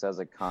intelligence as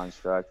a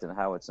construct and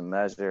how it's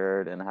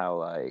measured, and how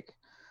like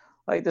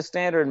the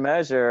standard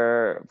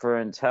measure for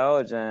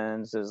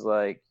intelligence is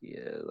like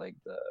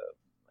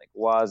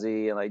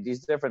WASI and like these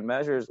different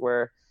measures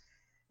where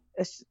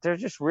they're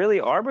just really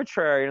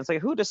arbitrary. And it's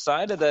like, who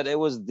decided that it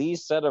was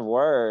these set of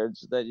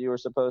words that you were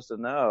supposed to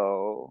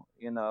know?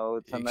 You know,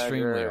 to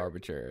extremely measure,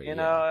 arbitrary. You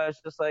know, it's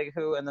just like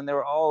who, and then they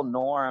were all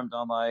normed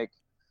on like,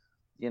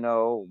 you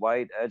know,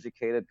 white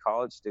educated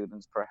college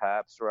students,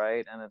 perhaps,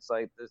 right? And it's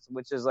like this,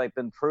 which has like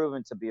been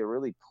proven to be a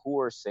really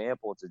poor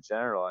sample to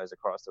generalize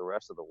across the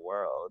rest of the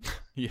world.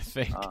 You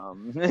think?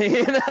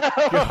 You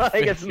know,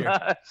 like it's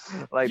not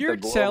like you're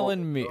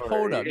telling me.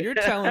 Hold up, you're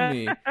telling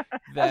me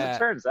that as it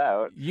turns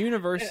out,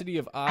 University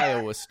of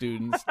Iowa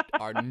students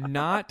are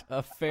not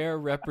a fair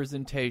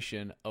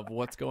representation of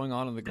what's going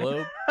on in the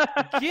globe.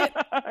 Get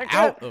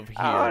out of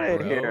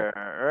here,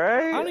 bro!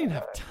 Right? I don't even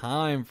have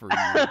time for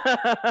you.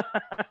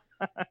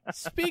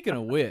 Speaking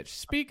of which,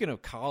 speaking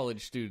of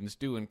college students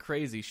doing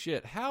crazy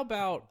shit, how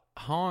about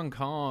Hong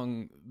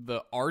Kong,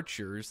 the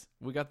archers?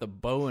 We got the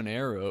bow and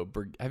arrow.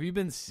 Have you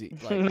been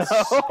no,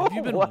 have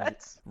you been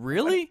what?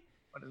 Really?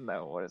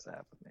 What is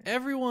happening?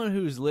 Everyone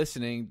who's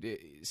listening,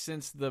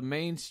 since the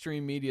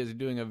mainstream media is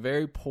doing a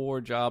very poor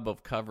job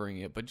of covering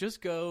it, but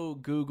just go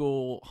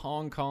Google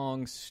Hong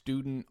Kong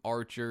student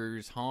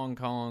archers, Hong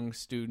Kong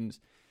students.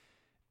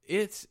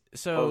 It's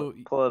so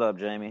pull it up,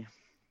 Jamie.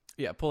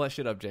 Yeah, pull that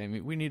shit up,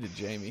 Jamie. We needed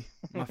Jamie.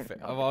 I've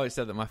always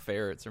said that my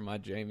ferrets are my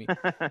Jamie.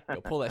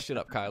 Go pull that shit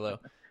up, Kylo.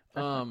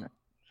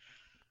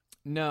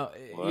 No,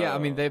 whoa. Yeah, I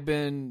mean,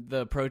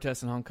 the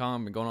protests in Hong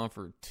Kong have been going on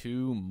for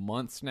 2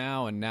 months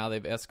now, and now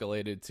they've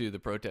escalated to the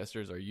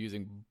protesters are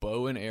using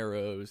bow and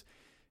arrows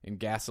and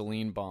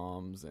gasoline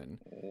bombs, and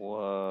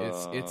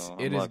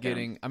it is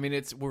getting. I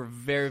mean, we're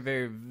very,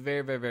 very,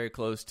 very, very, very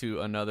close to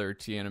another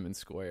Tiananmen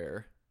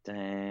Square.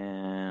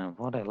 Damn,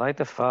 well, they light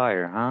the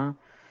fire, huh?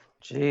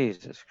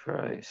 Jesus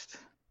Christ.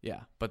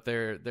 Yeah, but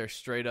they're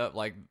straight up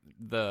like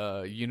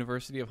the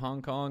University of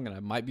Hong Kong, and I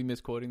might be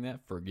misquoting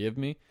that. Forgive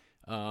me.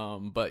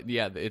 But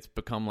yeah, it's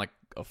become like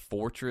a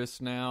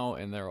fortress now,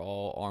 and they're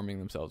all arming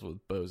themselves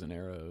with bows and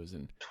arrows,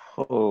 and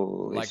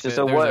like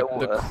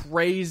the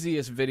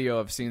craziest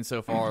video I've seen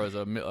so far is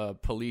a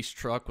police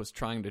truck was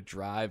trying to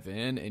drive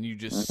in, and you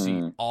just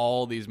see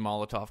all these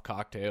Molotov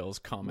cocktails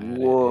come at it,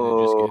 and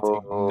it just gets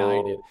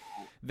ignited.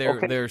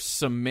 They're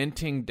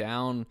cementing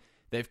down.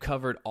 They've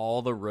covered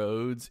all the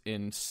roads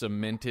in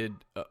cemented.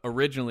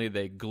 Originally,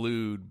 they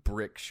glued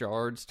brick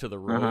shards to the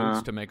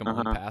roads to make them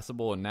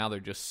unpassable, and now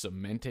they're just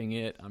cementing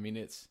it. I mean,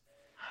 it's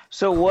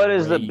So what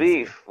is the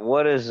beef?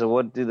 What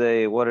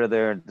are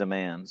their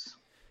demands?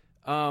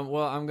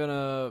 Well, I'm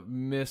gonna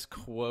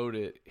misquote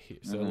it here,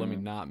 so let me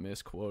not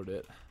misquote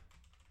it.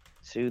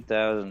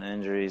 2,000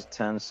 injuries,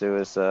 10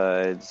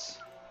 suicides,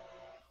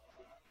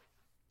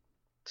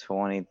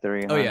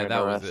 2,300. Oh yeah,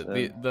 that arrested. was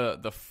it.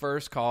 The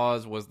first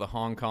cause was the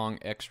Hong Kong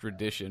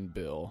extradition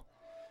bill.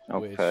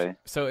 Okay.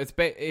 So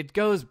it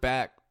goes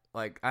back,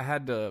 like, I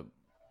had to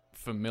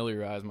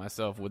familiarize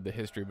myself with the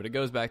history, but it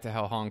goes back to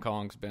how Hong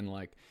Kong's been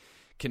like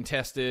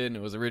contested, and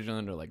it was originally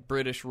under like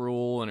British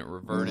rule, and it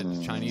reverted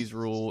to Chinese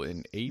rule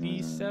in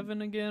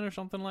 87 again or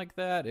something like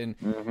that. And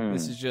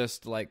this is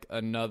just like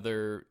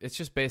it's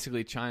just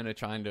basically China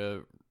trying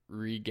to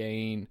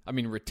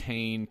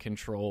retain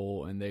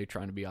control, and they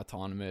trying to be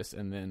autonomous,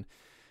 and then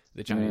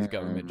the Chinese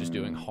government just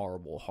doing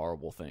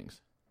horrible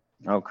things.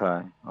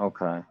 Okay.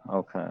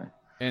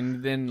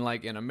 And then,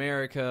 like, in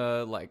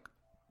America, like,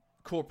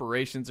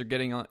 corporations are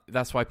getting on.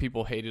 That's why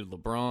people hated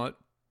LeBron,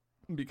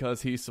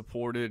 because he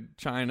supported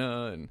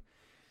China, and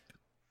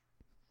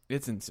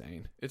it's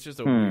insane. It's just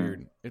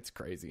it's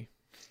crazy.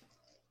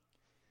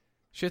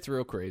 Shit's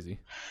real crazy.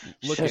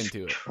 Look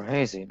into it.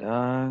 Crazy,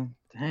 dog.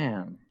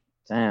 Damn.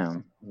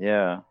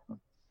 Yeah.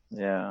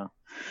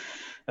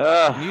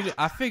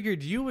 I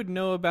figured you would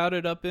know about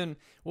it up in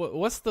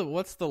what's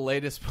the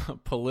latest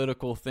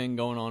political thing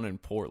going on in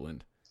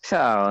Portland?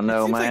 I don't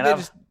know, man. Like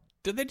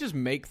do they just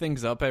make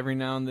things up every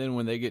now and then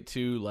when they get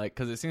too, like,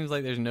 because it seems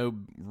like there's no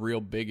real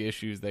big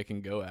issues they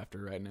can go after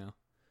right now.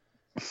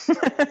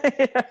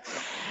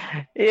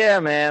 Yeah,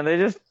 man. They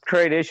just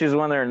create issues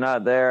when they're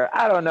not there.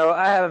 I don't know.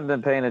 I haven't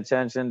been paying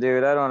attention,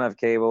 dude. I don't have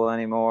cable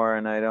anymore,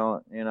 and I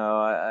don't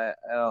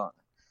know.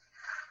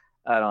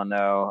 I don't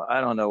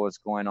know what's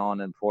going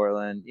on in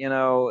Portland.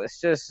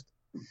 It's just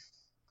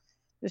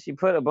you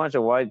put a bunch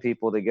of white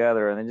people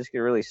together, and they just get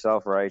really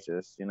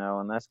self-righteous,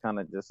 and that's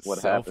kind of just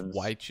what happens.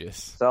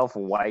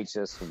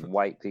 Self-righteous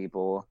white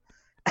people.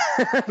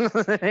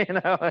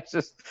 It's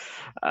just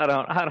I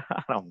don't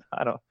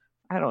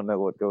know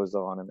what goes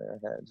on in their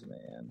heads,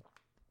 man.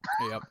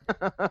 Yep.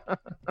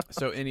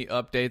 So, any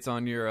updates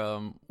on your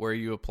where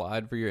you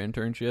applied for your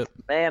internship?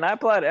 Man, I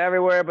applied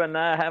everywhere, but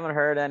I haven't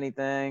heard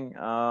anything.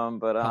 How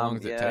long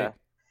does it take?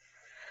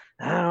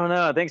 I don't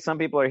know. I think some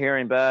people are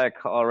hearing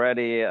back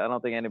already. I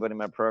don't think anybody in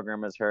my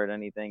program has heard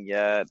anything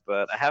yet,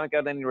 but I haven't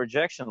got any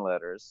rejection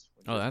letters.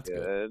 Oh, that's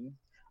good.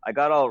 I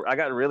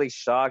got really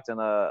shocked,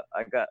 and I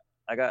got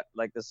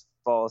like this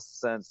false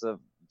sense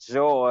of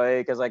joy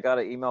because I got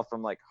an email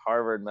from like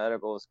Harvard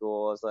Medical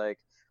School. It's like,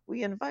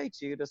 we invite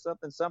you to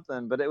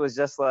something, but it was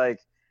just like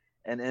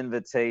an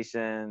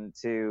invitation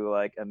to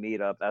like a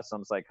meetup at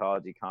some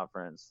psychology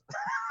conference.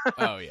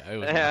 Oh yeah, it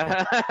was.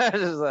 Yeah.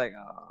 Just like,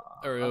 oh.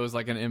 Or it was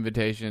like an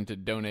invitation to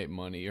donate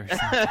money or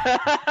something.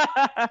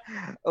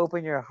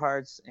 Open your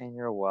hearts and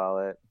your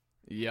wallet.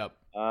 Yep.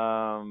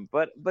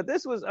 But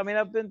this was,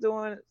 I've been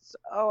doing.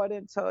 I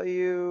didn't tell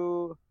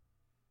you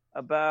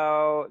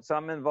about. So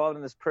I'm involved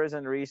in this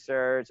prison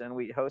research, and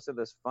we hosted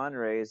this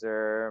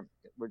fundraiser.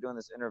 We're doing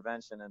this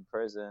intervention in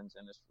prisons,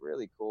 and it's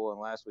really cool. And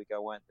last week I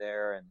went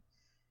there, and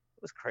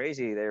it was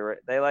crazy.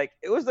 They like,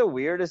 it was the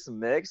weirdest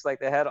mix.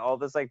 Like, they had all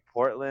this like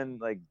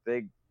Portland like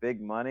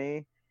big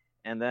money,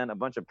 and then a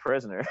bunch of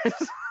prisoners.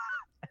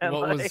 And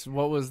what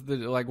was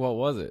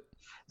it?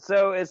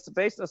 So it's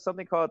based on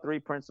something called 3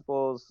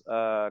 Principles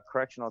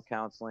Correctional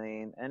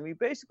Counseling, and we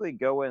basically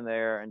go in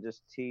there and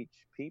just teach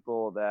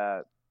people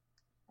that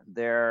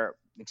their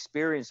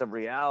experience of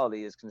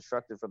reality is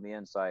constructed from the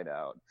inside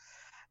out.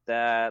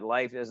 That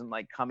life isn't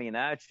like coming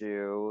at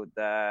you,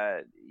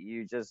 that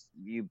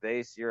you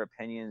base your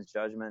opinions,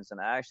 judgments, and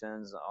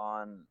actions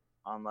on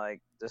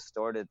like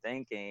distorted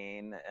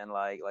thinking. And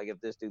like if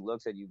this dude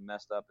looks at you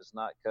messed up, it's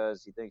not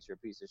because he thinks you're a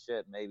piece of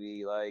shit.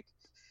 Maybe like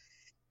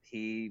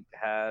he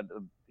had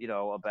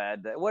a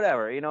bad day,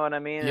 whatever, you know what I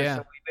mean? Yeah. And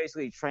so we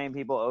basically train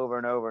people over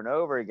and over and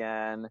over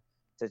again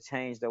to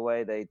change the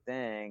way they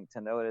think, to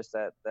notice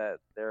that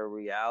their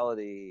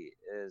reality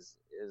is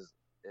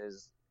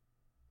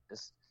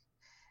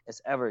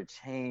ever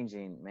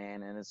changing,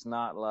 man. And it's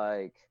not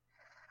like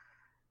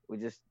we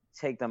just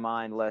take the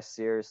mind less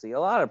seriously. A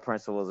lot of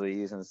principles we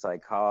use in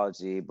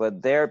psychology,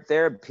 but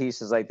their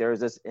piece is like, there's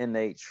this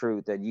innate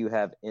truth that you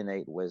have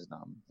innate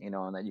wisdom,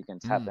 and that you can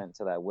tap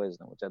into that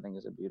wisdom, which I think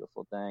is a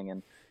beautiful thing,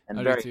 and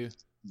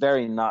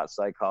very not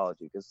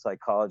psychology, because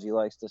psychology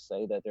likes to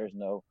say that there's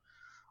no,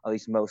 at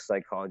least most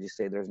psychologists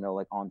say there's no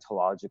like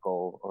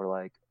ontological or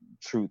like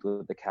truth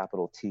with the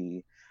capital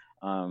T.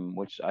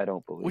 Which I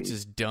don't believe. Which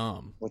is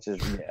dumb. Which is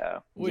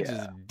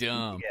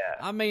dumb. Yeah.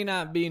 I may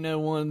not be no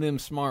one of them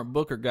smart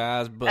Booker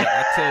guys, but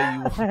I tell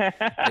you what,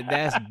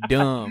 that's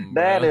dumb.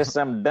 Bro. That is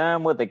some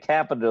dumb with a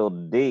capital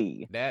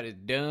D. That is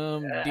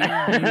dumb.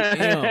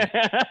 D-U-M.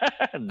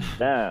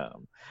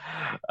 Dumb.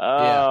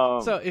 Yeah.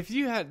 So if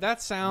you had,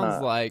 that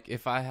sounds like,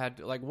 if I had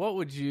to, like, what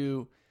would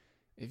you,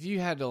 if you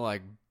had to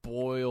like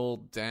boil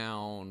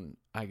down,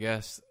 I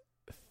guess,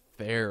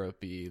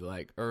 therapy,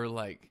 like, or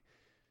like,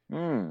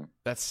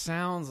 that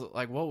sounds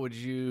like, what would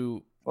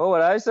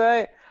I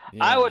say?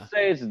 I would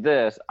say it's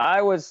this.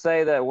 I would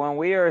say that when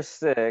we are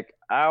sick,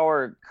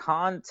 our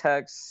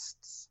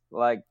contexts,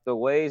 like the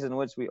ways in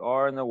which we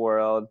are in the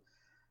world,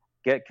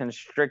 get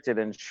constricted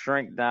and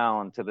shrink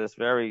down to this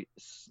very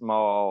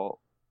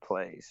small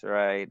place,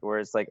 right? Where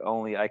it's like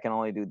I can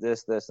only do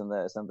this, this, and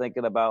this. I'm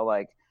thinking about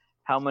like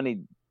how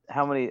many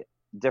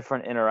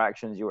different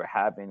interactions you were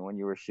having when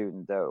you were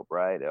shooting dope,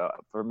 right?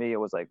 For me, it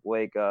was like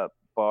wake up,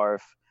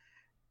 barf,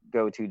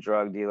 go to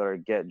drug dealer,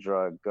 get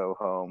drug, go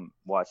home,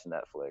 watch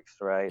Netflix,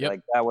 right? Yep.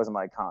 Like that was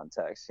my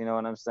context. You know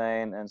what I'm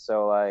saying? And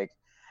so like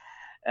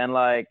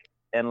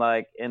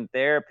in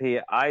therapy,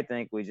 I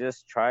think we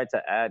just try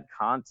to add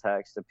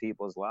context to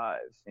people's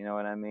lives, you know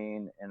what I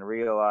mean? And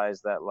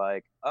realize that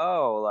like,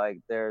 oh, like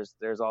there's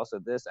also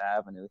this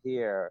avenue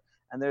here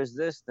and there's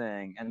this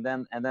thing. And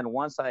then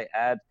once I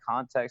add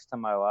context to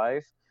my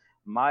life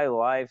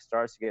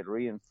starts to get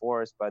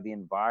reinforced by the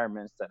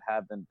environments that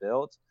have been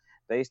built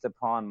based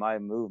upon my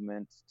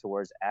movement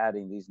towards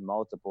adding these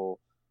multiple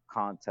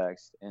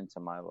context into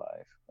my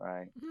life,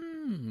 right?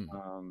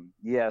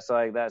 Yeah, so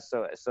like that,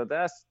 so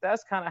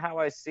that's kind of how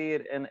I see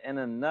it in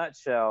a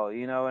nutshell,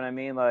 you know what I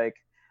mean? Like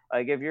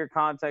if your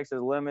context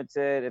is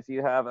limited, if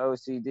you have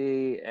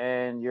OCD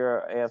and you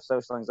have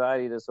social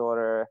anxiety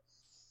disorder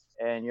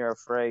and you're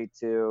afraid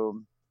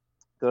to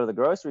go to the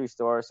grocery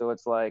store, so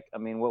it's like, I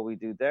mean, what we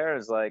do there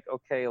is like,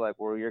 okay, like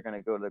where you're going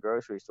to go to the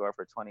grocery store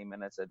for 20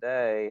 minutes a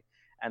day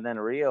and then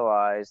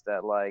realize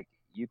that like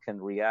you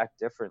can react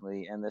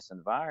differently in this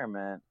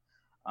environment,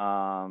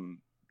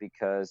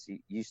 because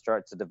you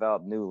start to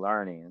develop new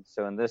learning.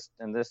 So in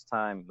this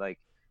time, like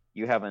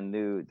you have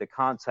the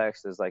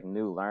context is like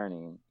new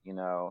learning, you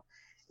know,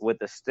 with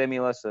the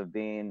stimulus of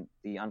being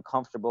the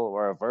uncomfortable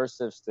or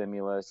aversive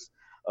stimulus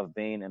of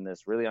being in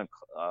this really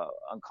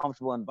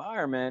uncomfortable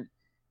environment.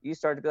 You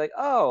start to be like,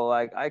 oh,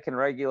 like I can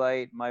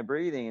regulate my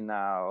breathing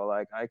now.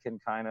 Like I can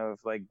kind of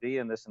like be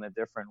in this in a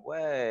different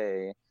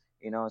way,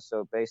 you know?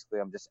 So basically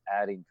I'm just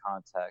adding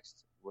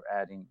context.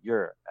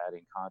 You're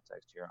adding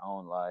context to your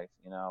own life,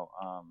 you know?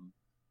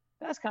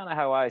 That's kind of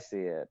how I see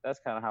it.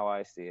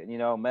 You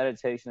know,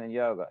 meditation and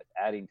yoga,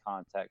 adding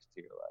context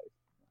to your life.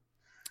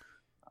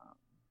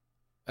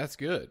 That's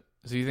good.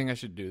 So you think I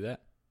should do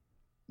that?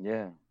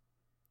 Yeah.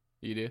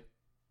 You do?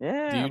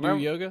 Yeah. Do you do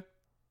yoga?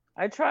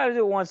 I try to do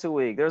it once a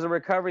week. There's a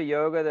recovery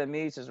yoga that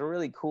meets. There's a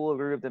really cool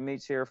group that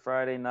meets here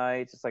Friday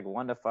nights. It's like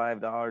 $1 to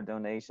 $5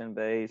 donation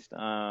based.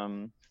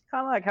 Kind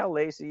of like how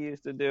Lacey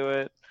used to do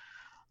it.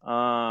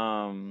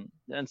 And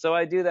so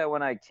I do that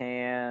when I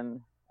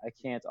can. I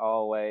can't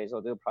always.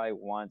 I'll do it probably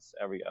once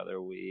every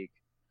other week.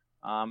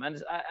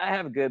 And I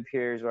have good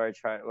periods where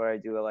I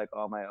do it like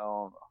on my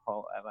own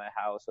at my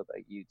house with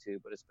like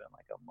YouTube, but it's been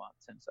like a month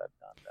since I've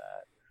done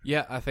that.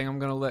 Yeah, I think I'm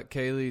gonna let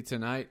Kaylee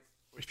tonight,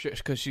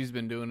 because she's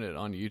been doing it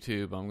on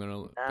YouTube. I'm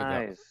gonna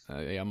I'm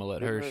gonna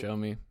let her show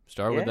me.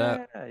 Start with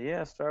that.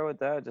 Yeah, start with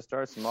that. Just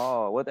start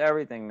small with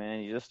everything,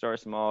 man. You just start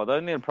small. The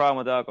only problem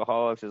with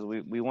alcoholics is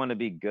we want to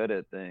be good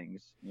at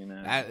things, you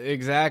know.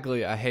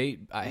 Exactly. I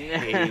hate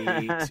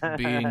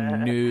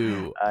being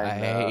new. I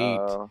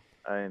know.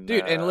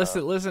 Dude, and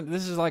listen.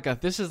 This is like a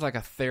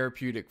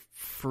therapeutic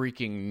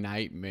freaking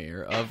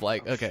nightmare of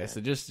like. Okay,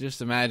 so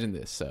just imagine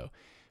this. So,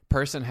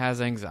 person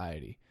has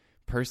anxiety.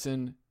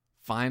 Person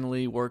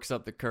finally works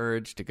up the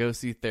courage to go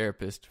see a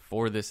therapist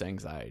for this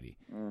anxiety.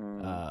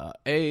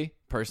 A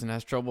person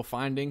has trouble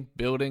finding,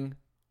 building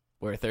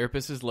where a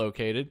therapist is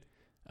located.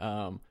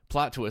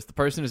 Plot twist, the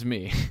person is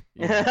me.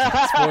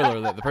 Spoiler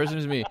alert, the person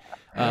is me.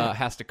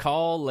 Has to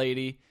call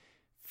lady,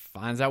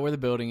 finds out where the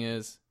building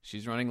is.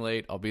 She's running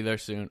late. I'll be there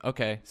soon.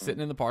 Okay,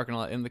 sitting in the parking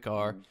lot in the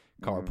car.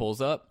 Car pulls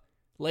up.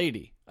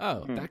 Lady.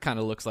 Oh, that kind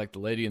of looks like the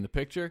lady in the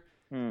picture.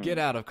 Get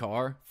out of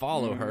car.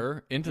 Follow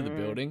her into the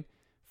building.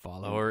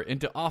 Follow her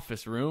into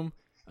office room.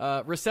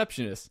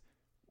 Receptionist.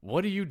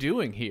 What are you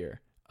doing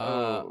here?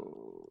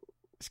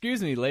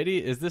 Excuse me,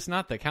 lady. Is this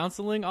not the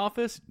counseling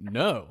office?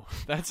 No,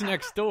 that's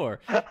next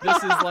door.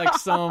 This is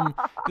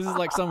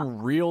like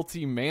some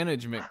realty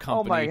management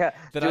company. Oh my god!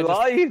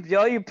 Do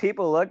all you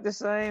people look the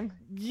same?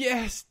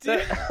 Yes,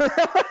 dude.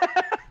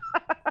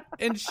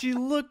 And she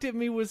looked at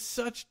me with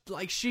such,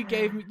 like, she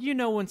gave me, you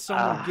know, when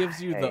someone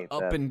gives you the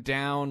up and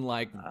down,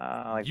 like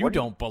you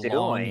don't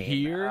belong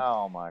here.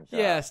 Oh my god.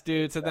 Yes,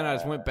 dude. So then I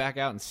just went back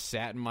out and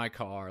sat in my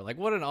car. Like,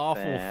 what an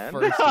awful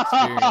first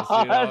experience,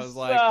 dude. I was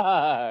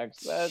like,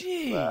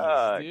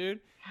 jeez, dude.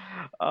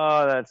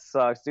 Oh, that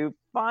sucks, dude.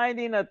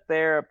 Finding a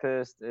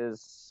therapist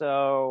is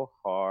so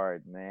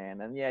hard, man.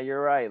 And yeah, you're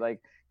right.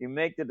 Like, you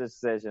make the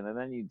decision and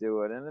then you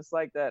do it, and it's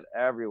like that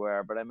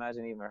everywhere. But I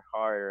imagine even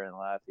harder in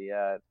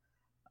Lafayette.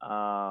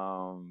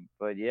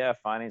 But yeah,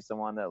 finding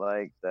someone that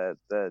like that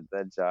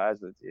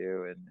jives with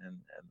you and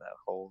that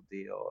whole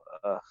deal.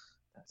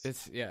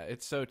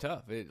 It's so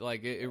tough. It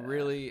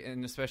really,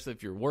 and especially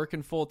if you're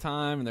working full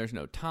time and there's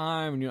no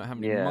time and you don't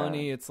have any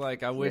money, it's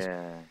like I wish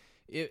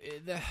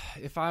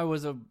if I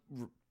was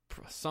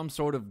some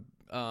sort of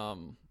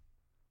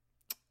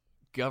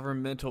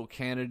governmental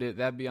candidate,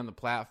 that'd be on the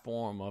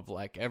platform of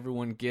like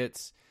everyone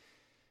gets.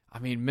 I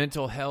mean,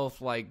 mental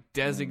health, like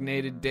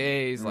designated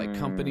days, like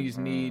companies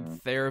need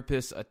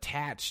therapists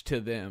attached to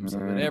them so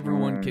that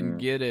everyone can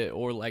get it,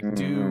 or like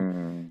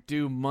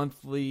do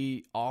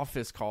monthly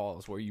office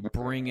calls where you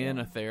bring in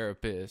a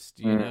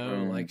therapist, you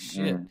know, like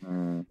shit.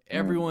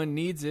 Everyone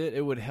needs it.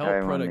 It would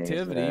help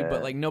productivity,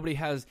 but like nobody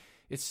has,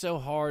 it's so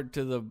hard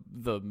to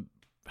the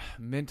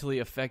mentally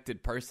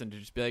affected person to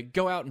just be like,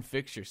 go out and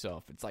fix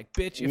yourself. It's like,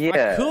 bitch, if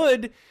I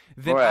could,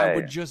 then I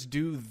would just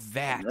do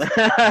that.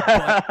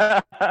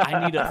 But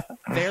I need a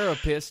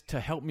therapist to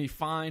help me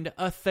find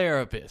a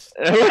therapist.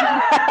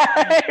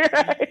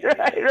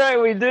 Right,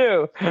 we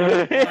do.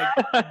 Like,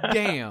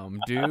 damn,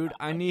 dude,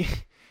 I need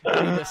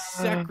a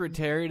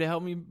secretary to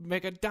help me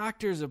make a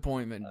doctor's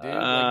appointment, dude.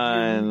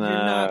 Like, you're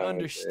not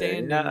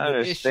understanding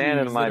the issues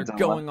that are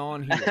going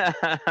on here.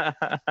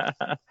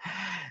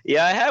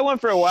 Yeah, I had one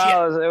for a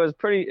while. It was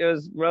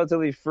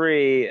relatively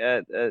free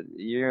at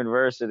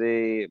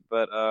university,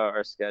 but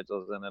our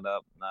schedules ended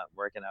up not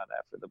working out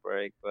after the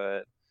break.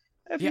 But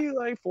a few,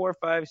 like 4 or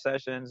 5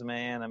 sessions,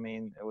 man, I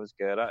mean, it was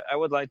good. I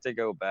would like to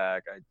go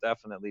back. I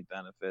definitely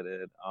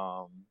benefited.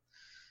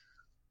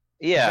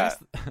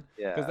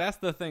 Because that's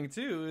the thing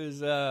too,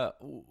 is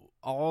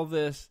all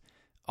this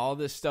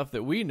stuff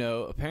that we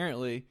know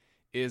apparently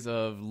is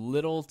of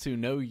little to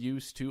no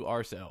use to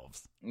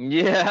ourselves.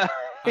 Yeah,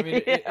 I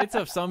mean, it's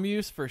of some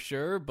use for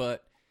sure,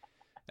 but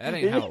that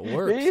ain't how it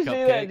works.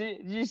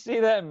 Did you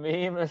see that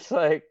meme? It's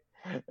like,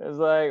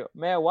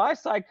 man, why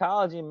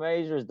psychology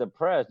majors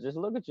depressed? Just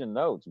look at your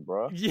notes,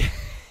 bro. Yeah.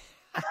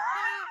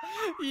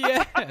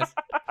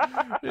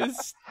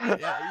 Yes.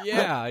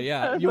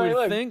 Yeah. You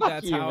would think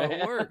that's how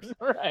it works.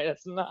 Right.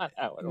 It's not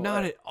how it works.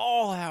 Not at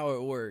all how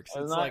it works.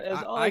 It's like,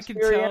 it's all I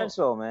experiential, can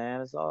tell,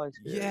 man. It's all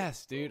experiential.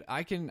 Yes, dude.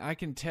 I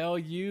can tell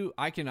you,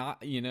 I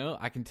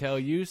can tell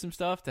you some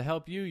stuff to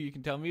help you. You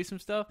can tell me some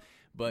stuff,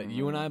 but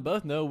you and I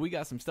both know we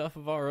got some stuff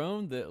of our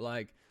own that,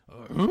 like,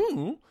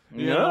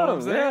 you know what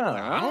I'm saying? Yeah,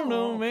 like, I don't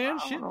know, man.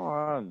 I don't know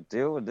how to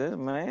deal with this,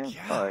 man.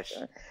 Gosh.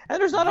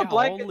 And there's not a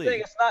blanket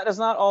thing. It's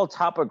not all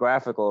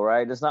topographical,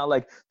 right? It's not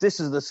like this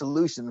is the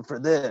solution for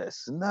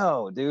this.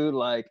 No, dude.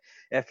 Like,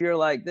 if you're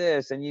like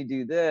this and you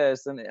do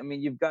this, then I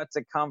mean, you've got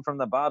to come from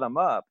the bottom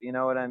up. You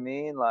know what I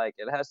mean? Like,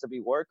 it has to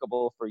be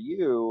workable for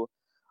you,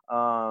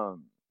 or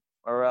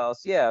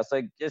else,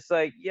 it's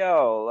like,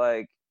 yo,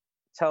 like,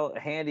 tell a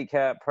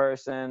handicapped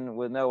person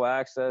with no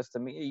access to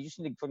me, you just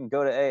need to fucking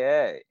go to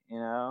AA, you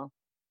know?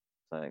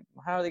 It's like,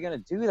 how are they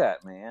going to do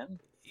that, man?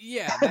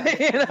 Yeah.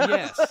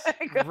 Yes.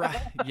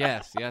 Right.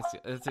 Yes.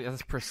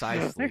 That's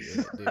precisely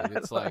it, dude.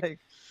 It's like,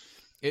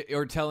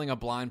 or telling a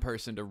blind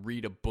person to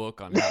read a book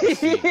on how to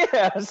see.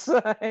 Yes.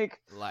 Like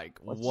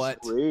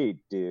what? Just read,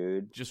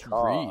 dude. Just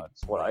God, read.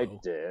 That's what I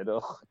did.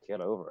 Oh, get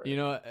over it. You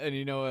know what,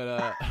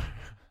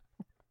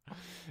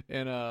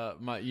 and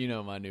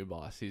my new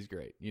boss, he's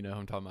great. You know who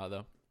I'm talking about,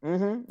 though?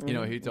 You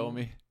know what he told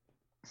me?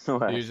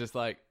 What? He was just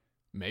like,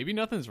 maybe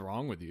nothing's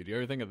wrong with you. Do you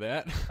ever think of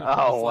that?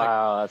 Oh,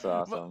 wow. That's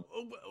awesome.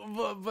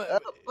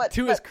 But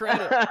to his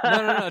credit,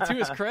 no. To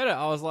his credit,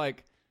 I was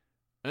like,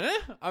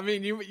 I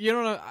mean, you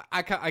don't know.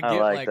 I get that. I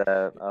like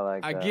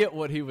that. I get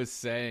what he was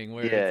saying.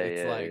 Where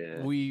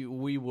it's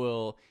we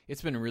will.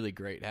 It's been really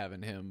great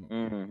having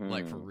him,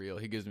 like, for real.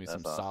 He gives me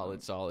some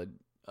solid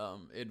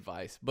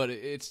advice. But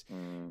it's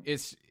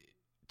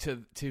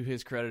to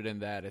his credit in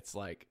that it's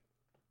like,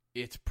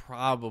 it's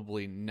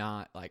probably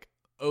not, like,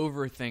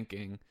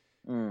 overthinking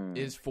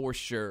is for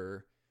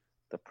sure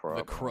the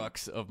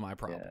crux of my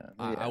problem.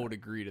 I would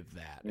agree to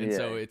that. And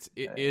so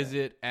is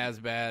it as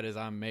bad as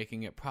I'm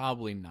making it?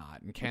 Probably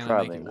not. And can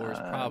I make it worse?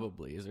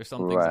 Probably. Is there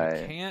some things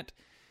I can't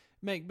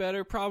make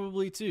better?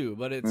 Probably too.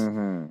 But it's,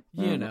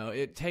 you know,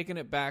 taking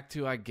it back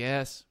to, I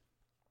guess,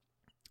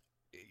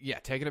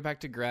 taking it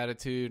back to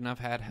gratitude. And I've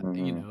had,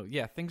 you know,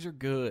 things are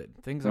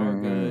good. Things are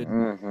good.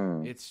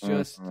 It's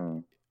just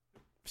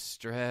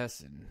stress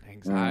and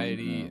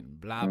anxiety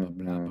and blah blah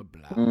blah blah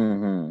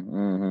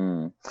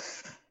blah.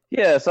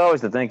 Yeah, it's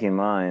always the thinking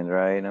mind,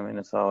 right? I mean,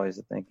 it's always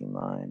the thinking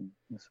mind.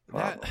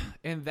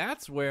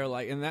 That's where,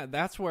 like,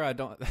 that's where I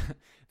don't.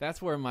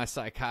 That's where my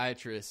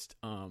psychiatrist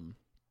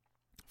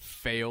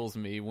fails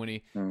me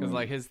when because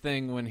like his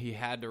thing when he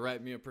had to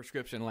write me a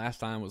prescription last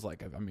time was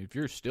like, I mean, if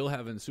you're still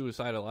having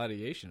suicidal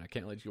ideation, I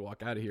can't let you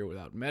walk out of here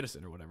without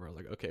medicine or whatever. I was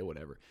like, okay,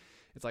 whatever.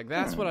 It's like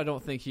that's what I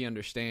don't think he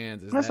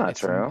understands. Is that's not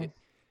true.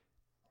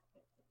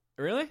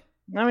 Really?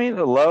 I mean,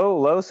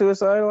 low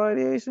suicidal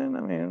ideation.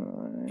 I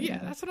mean,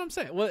 that's what I'm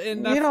saying. Well,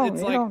 and that's, you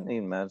don't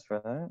need meds for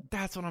that.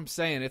 That's what I'm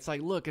saying. It's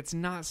like, look, it's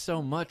not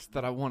so much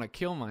that I want to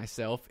kill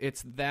myself.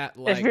 It's that,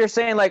 like, if you're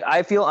saying, like,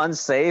 I feel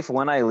unsafe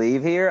when I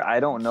leave here, I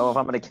don't know if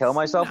I'm going to kill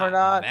myself or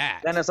not.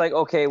 Then it's like,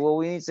 okay, well,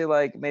 we need to,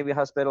 like, maybe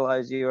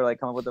hospitalize you or, like,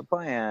 come up with a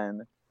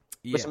plan,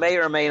 which may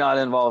or may not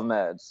involve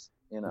meds.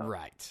 You know,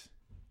 right.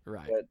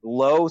 But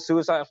low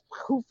suicide,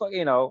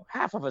 you know,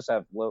 half of us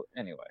have low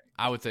anyway.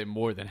 I would say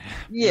more than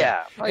half.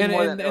 Yeah,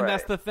 and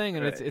that's the thing,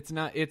 and it's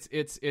not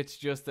it's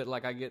just that,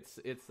 like, I get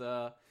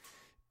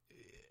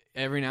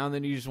every now and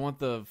then you just want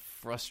the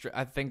frustration.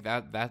 I think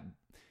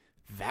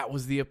that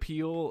was the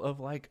appeal of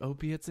like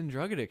opiates and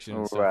drug addiction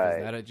and stuff. Right.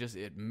 Is that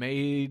it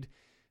made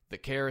the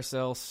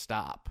carousel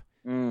stop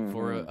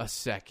for a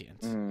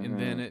second, and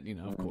then it,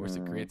 of course,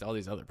 it creates all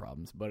these other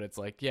problems. But it's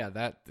like, yeah,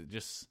 that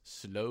just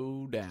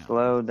slow down.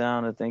 Slow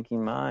down a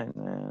thinking mind,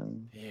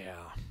 man.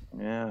 Yeah.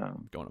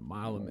 Going a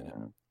mile a minute.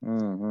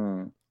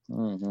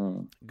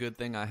 Good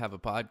thing I have a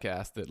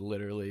podcast that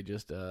literally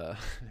just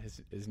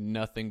is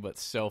nothing but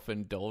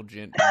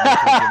self-indulgent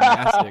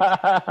gymnastics.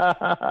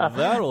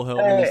 That'll help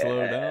me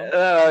slow down.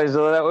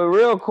 So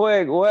real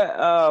quick,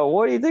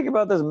 what do you think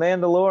about this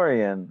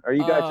Mandalorian? Or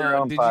you got your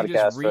own podcast? Did you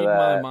just read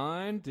my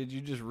mind? Did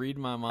you just read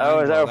my mind? Oh,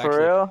 is that for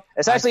real?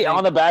 It's actually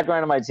on the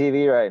background of my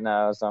TV right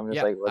now, so I'm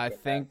just looking I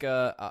think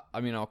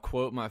I'll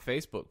quote my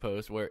Facebook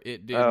post where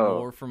it did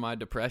more for my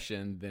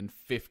depression than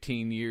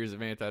 15 years of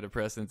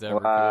antidepressants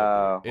ever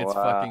could. It's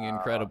fucking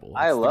incredible.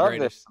 I love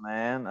this,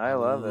 man. I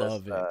love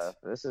this stuff.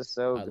 This is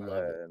so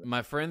good.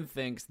 My friend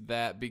thinks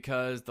that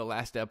because the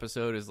last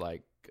episode is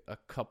like a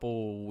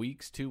couple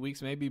weeks, 2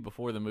 weeks maybe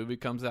before the movie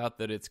comes out,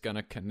 that it's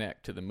gonna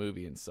connect to the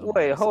movie in some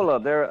way. Wait, hold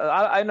up.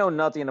 I know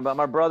nothing about.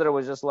 My brother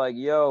was just like,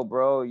 "Yo,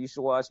 bro, you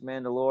should watch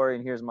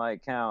Mandalorian. Here's my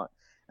account,"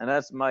 and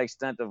that's my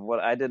extent of what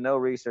I did. No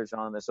research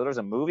on this. So there's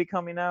a movie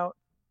coming out.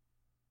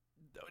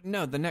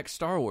 No, the next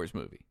Star Wars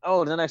movie.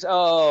 Oh, the next.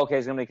 Oh, okay.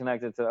 It's gonna be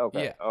connected to.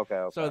 Okay. Yeah.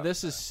 Okay. So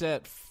this is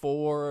set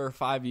 4 or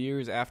 5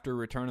 years after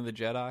Return of the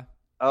Jedi.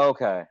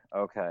 Okay.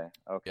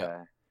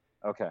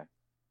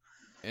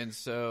 And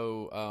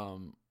so,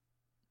 I'll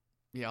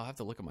have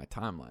to look at my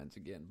timelines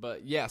again.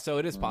 But yeah, so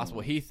it is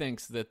possible. He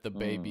thinks that the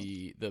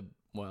baby,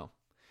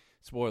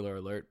 spoiler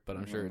alert, but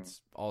I'm sure it's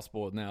all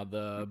spoiled now.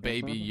 The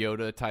baby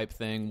Yoda type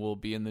thing will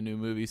be in the new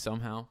movie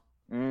somehow.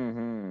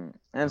 And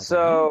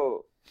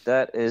so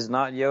that is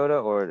not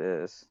Yoda, or it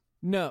is?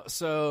 No,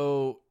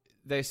 so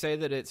they say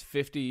that it's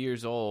 50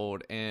 years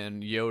old,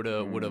 and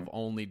Yoda would have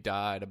only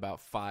died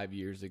about 5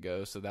 years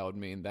ago, so that would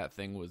mean that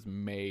thing was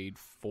made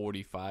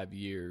 45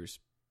 years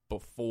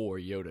before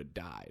Yoda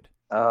died.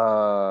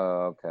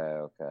 Oh,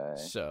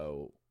 okay.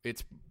 So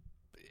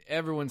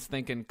everyone's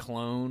thinking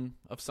clone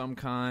of some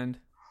kind.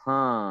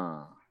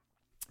 Huh.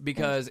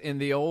 Because in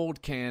the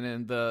old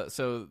canon,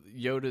 so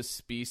Yoda's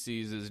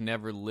species is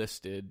never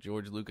listed.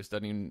 George Lucas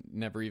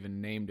never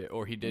even named it,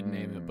 or he did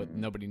name it, but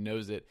nobody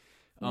knows it.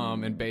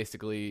 And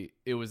basically,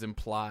 it was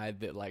implied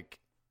that like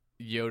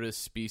Yoda's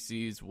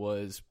species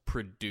was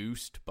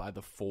produced by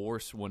the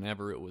Force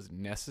whenever it was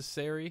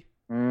necessary.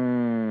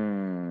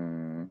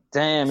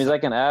 Damn, he's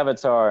like an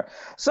avatar.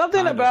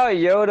 Something about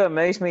Yoda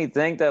makes me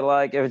think that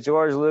like if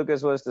George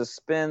Lucas was to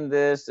spin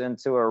this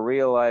into a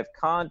real life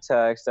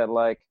context, that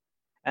like.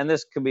 And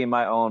this could be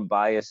my own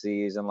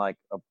biases and like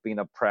being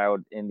a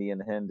proud Indian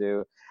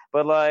Hindu,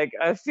 but like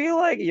I feel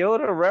like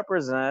Yoda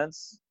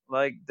represents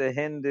like the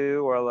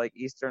Hindu or like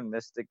Eastern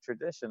mystic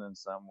tradition in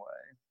some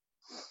way.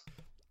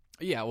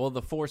 Yeah, well,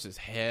 the Force is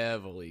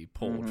heavily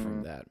pulled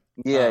from that.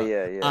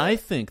 Yeah. I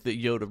think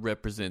that Yoda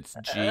represents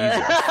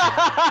Jesus.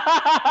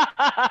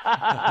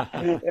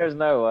 There's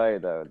no way,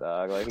 though,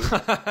 dog. Like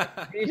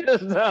he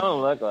just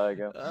don't look like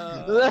him.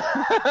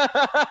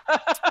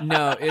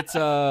 No,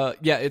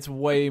 it's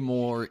way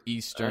more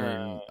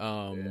Eastern,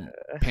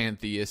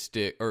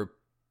 pantheistic or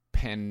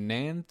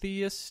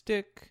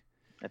panentheistic.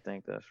 I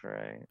think that's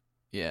right.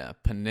 Yeah,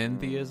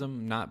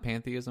 panentheism, not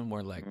pantheism,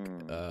 where like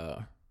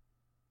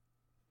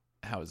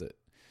how is it?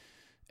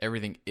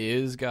 Everything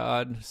is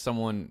God.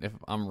 Someone, if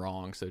I'm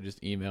wrong, so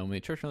just email me,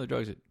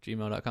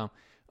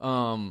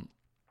 churchandotherDrugs@gmail.com.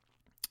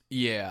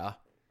 Yeah.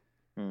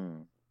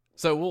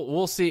 So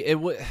we'll see. It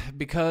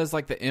because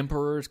like the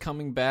Emperor's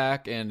coming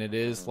back, and it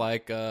is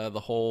like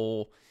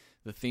the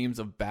themes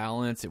of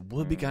balance. It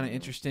would be kind of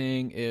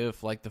interesting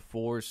if like the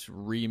Force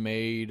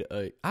remade.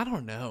 I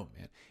don't know,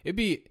 man. It'd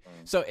be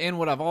so. And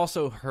what I've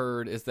also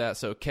heard is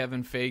that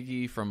Kevin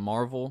Feige from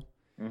Marvel.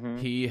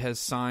 He has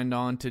signed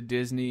on to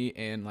Disney,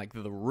 and like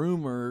the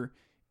rumor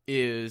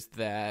is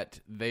that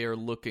they are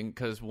looking,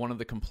 because one of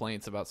the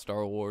complaints about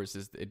Star Wars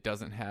is it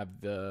doesn't have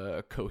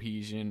the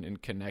cohesion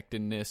and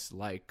connectedness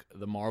like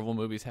the Marvel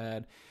movies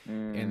had.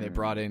 And they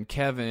brought in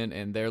Kevin,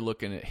 and they're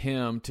looking at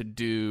him to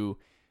do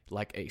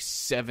like a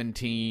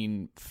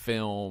 17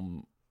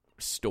 film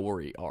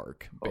story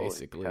arc,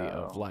 basically,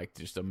 of like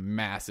just a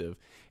massive.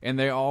 And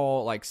they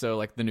all like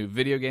the new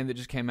video game that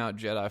just came out,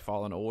 Jedi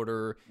Fallen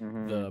Order,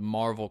 the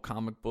Marvel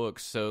comic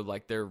books. So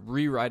like they're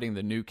rewriting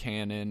the new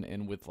canon,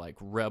 and with like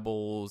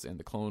Rebels and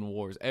the Clone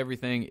Wars,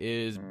 everything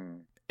is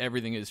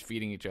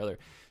feeding each other.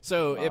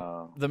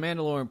 So the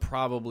Mandalorian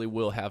probably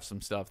will have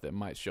some stuff that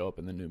might show up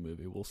in the new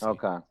movie. We'll see.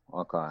 Okay.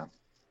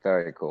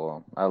 Very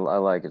cool. I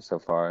like it so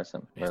far. It's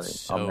really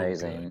so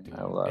amazing. Good,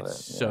 I love it.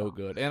 It's so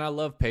good. And I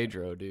love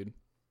Pedro, dude.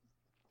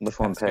 Which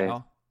one,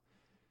 Pedro?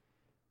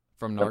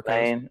 From Narcos.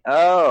 Bane?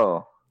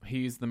 Oh.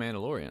 He's the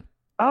Mandalorian.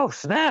 Oh,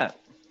 snap.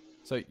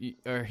 So,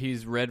 or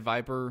he's Red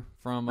Viper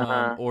from,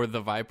 or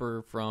the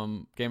Viper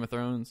from Game of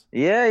Thrones.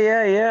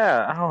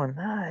 Yeah. Oh,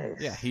 nice.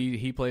 Yeah,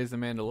 he plays the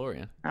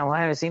Mandalorian. Oh, well,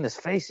 I haven't seen his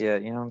face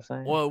yet. You know what I'm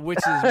saying? Well, which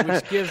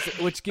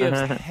gives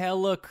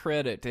hella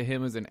credit to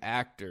him as an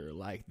actor.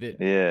 Like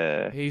that.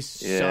 Yeah. He's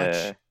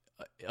such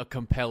a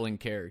compelling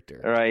character.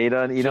 Right. You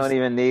don't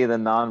even need the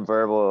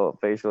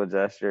nonverbal facial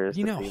gestures.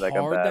 You know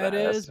how hard that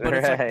is, but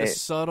it's like the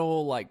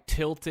subtle like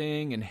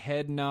tilting and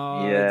head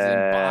nods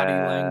and body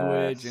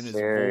language and his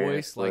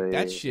voice. Like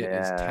that shit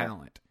is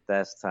talent.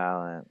 That's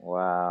talent.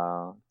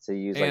 Wow. To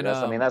use like this.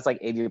 I mean, that's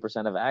like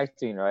 80% of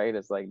acting, right?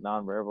 It's like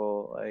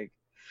nonverbal, like.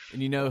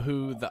 And you know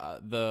who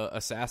the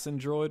assassin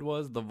droid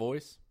was? The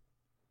voice.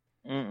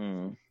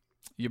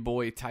 Your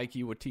boy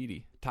Taika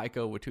Waititi.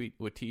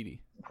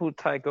 Who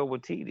Taika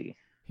Waititi?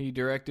 He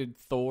directed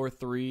Thor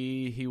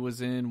 3. He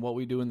was in What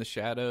We Do in the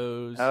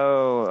Shadows.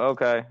 Oh,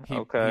 okay. He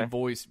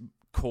voiced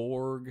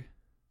Korg.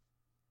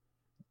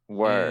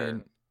 Word.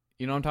 And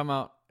you know what I'm talking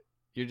about?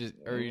 You're just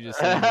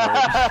saying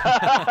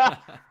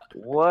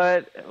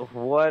word.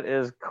 What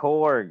is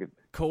Korg?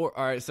 All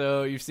right,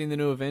 so you've seen the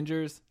new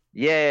Avengers?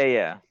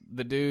 Yeah.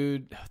 The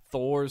dude,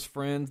 Thor's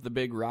friends, the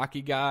big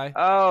Rocky guy.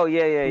 Oh,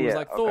 yeah. He was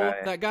like, Thor,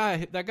 that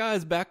guy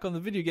is back on the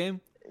video game.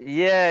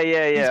 Yeah.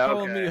 He's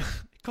calling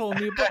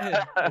me a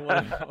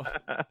butthead.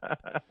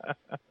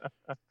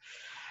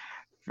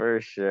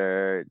 For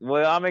sure.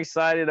 Well, I'm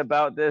excited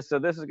about this. So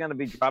this is going to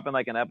be dropping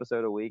like an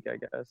episode a week, I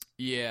guess.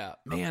 Yeah,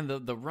 man.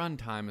 The run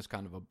time is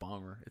kind of a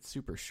bummer. It's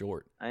super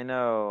short. I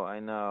know,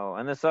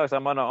 and this sucks.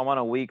 I'm on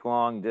a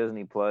week-long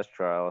Disney Plus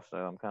trial, so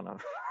I'm kind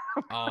of.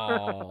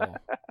 Oh,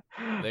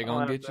 they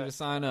gonna get you to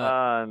sign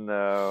up?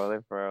 No, they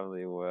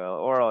probably will.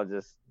 Or I'll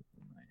just.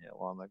 Yeah,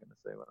 well, I'm not gonna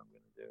say what I'm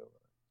gonna do.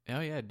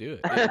 Oh yeah, do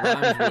it. It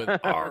rhymes with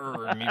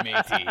army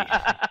matey.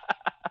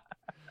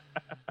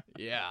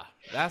 Yeah,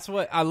 that's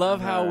what I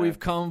love. How we've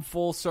come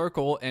full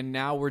circle, and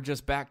now we're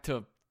just back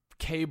to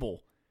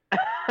cable.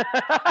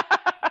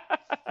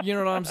 You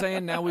know what I'm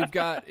saying? Now we've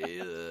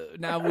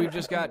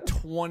just got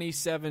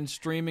 27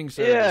 streaming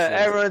services. Yeah,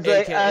 everyone's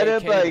like, I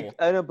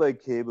don't buy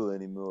cable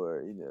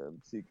anymore. You know,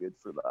 I'm too good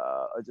for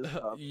that. I just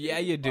yeah,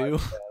 you do.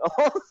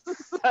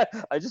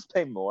 I just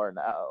pay more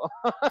now.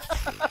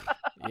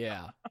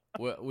 Yeah,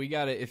 well, we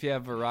got it. If you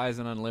have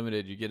Verizon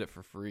Unlimited, you get it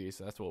for free.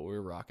 So that's what we're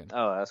rocking.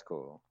 Oh, that's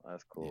cool.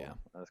 Yeah,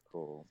 that's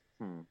cool.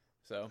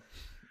 So,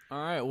 all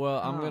right. Well,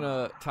 I'm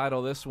gonna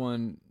title this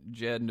one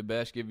 "Jed and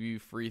Besh give you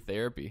free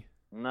therapy."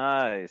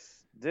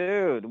 Nice,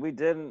 dude. We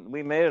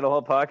made it a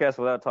whole podcast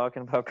without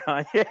talking about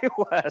Kanye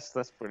West.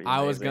 That's pretty amazing.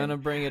 I was gonna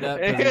bring it up.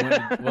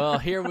 Well,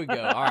 here we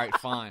go. All right,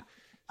 fine.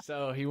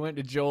 So he went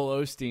to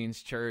Joel Osteen's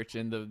church,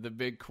 and the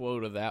big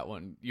quote of that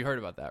one, you heard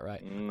about that,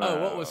 right? No.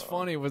 Oh, what was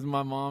funny was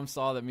my mom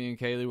saw that me and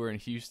Kaylee were in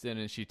Houston,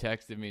 and she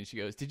texted me, and she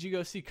goes, "Did you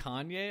go see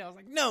Kanye?" I was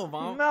like, "No,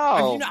 Mom. No,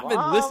 have you not Mom?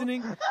 been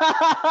listening?"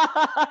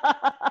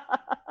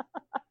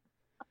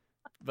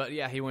 But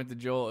yeah, he went to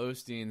Joel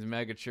Osteen's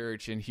mega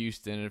church in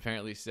Houston, and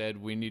apparently said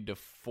we need to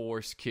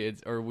force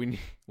kids, or we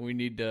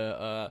need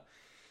to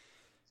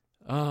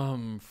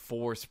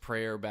force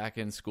prayer back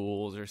in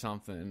schools or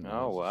something.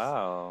 Oh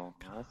wow,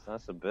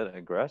 that's a bit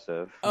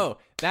aggressive. Oh,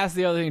 that's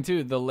the other thing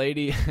too. The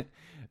lady,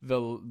 the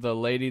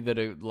lady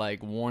that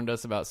like warned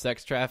us about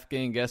sex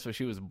trafficking. Guess what?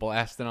 She was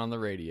blasting on the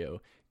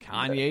radio.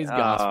 Kanye's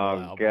gospel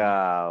album. Oh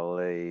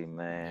golly,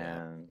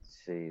 man. Yeah.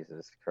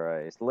 Jesus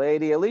Christ.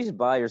 Lady, at least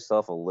buy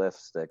yourself a Lyft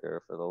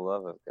sticker, for the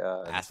love of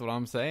God. That's what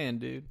I'm saying,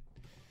 dude.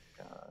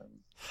 God.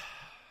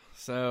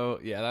 So,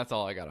 yeah, that's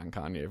all I got on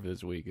Kanye for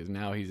this week, is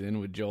now he's in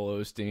with Joel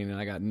Osteen, and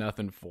I got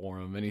nothing for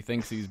him. And he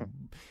thinks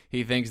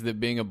that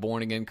being a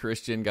born-again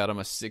Christian got him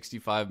a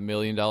 $65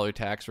 million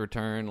tax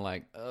return.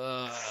 Like,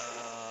 gross.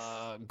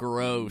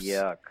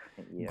 Yuck.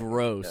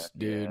 Gross,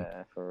 dude.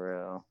 Yeah, for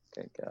real.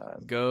 Good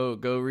God.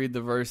 Go read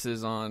the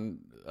verses on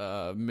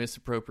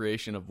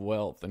misappropriation of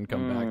wealth and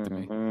come back to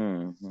me.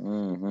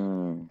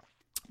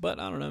 But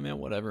I don't know, man.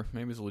 Whatever.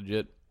 Maybe it's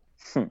legit.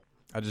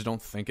 I just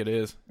don't think it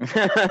is.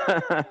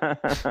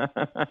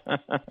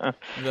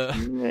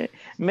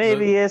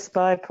 Maybe it's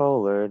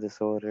bipolar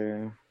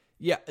disorder.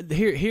 Yeah.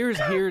 Here's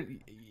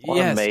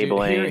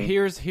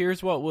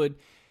what would.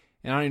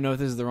 And I don't even know if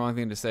this is the wrong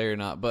thing to say or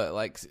not, but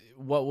like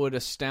what would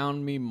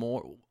astound me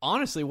more,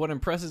 honestly, what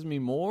impresses me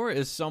more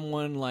is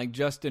someone like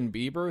Justin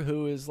Bieber,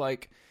 who is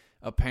like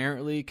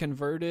apparently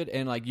converted,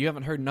 and like you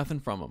haven't heard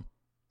nothing from him.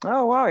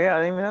 Oh wow, yeah,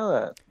 I didn't even know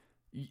that.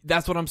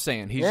 That's what I'm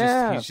saying.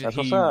 That's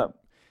what's up.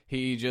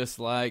 He just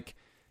like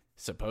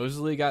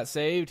supposedly got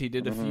saved. He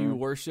did a few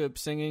worship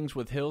singings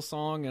with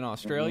Hillsong in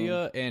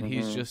Australia, and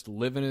he's just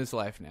living his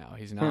life now.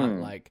 He's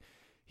not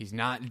he's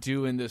not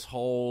doing this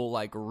whole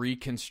like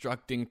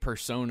reconstructing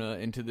persona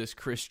into this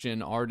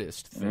Christian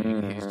artist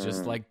thing. He's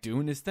just like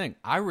doing his thing.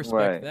 I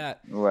respect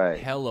that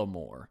hella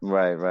more.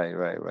 Right.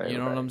 You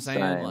know what I'm saying?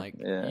 Same. Like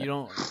yeah.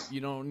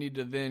 you don't need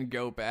to then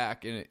go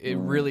back, and it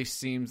really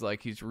seems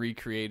like he's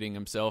recreating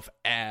himself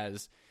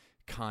as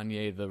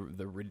Kanye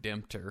the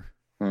Redemptor.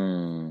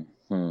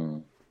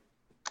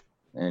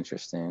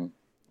 Interesting.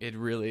 It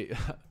really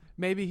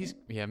maybe he's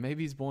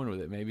born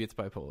with it. Maybe it's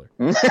bipolar.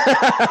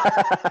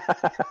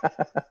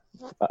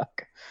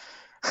 Fuck.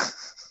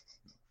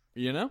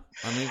 You know?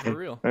 I mean, for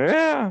real.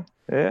 Yeah.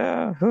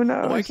 Who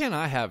knows? Why can't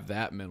I have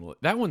that mental?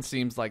 That one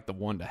seems like the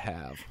one to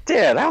have.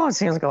 Yeah, that one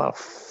seems like a lot of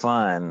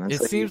fun.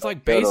 It seems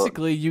like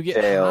basically you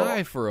get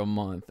high for a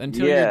month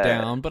until you're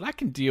down, but I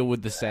can deal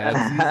with the sad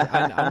season.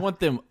 I want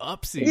them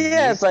up seasons.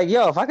 Yeah, it's like,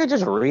 yo, if I could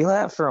just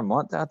relapse for a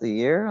month out the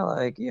year,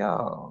 like,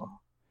 yo.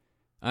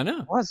 I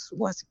know.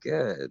 What's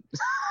good?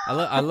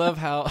 I love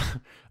how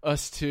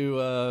us two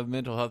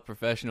mental health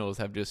professionals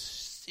have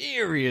just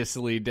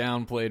seriously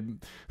downplayed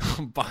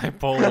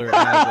bipolar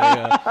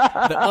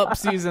as the up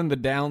season, the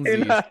down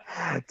season.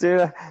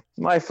 Dude,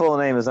 my full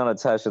name is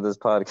unattached to this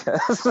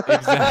podcast.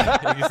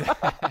 Exactly.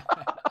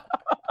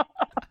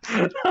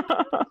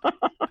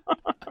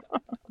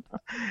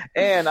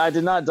 And I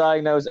did not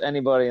diagnose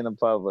anybody in the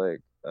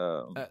public.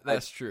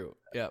 That's true.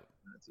 Yep.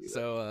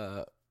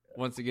 So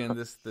once again,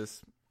 this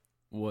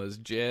was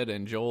Jed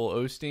and Joel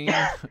Osteen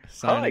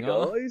signing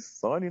off. Hi guys,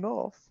 signing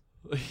off.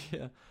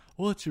 Yeah.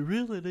 What you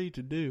really need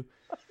to do.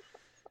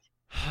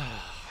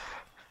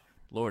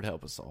 Lord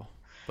help us all.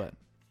 But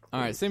all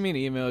right, send me an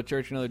email,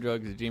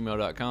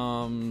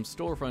 churchandotherdrugs@gmail.com,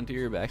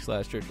 storefrontier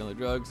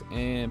 /churchandotherdrugs,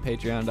 and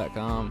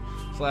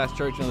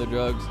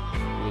patreon.com/churchandotherdrugs.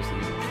 We'll see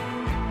you.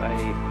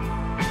 Bye.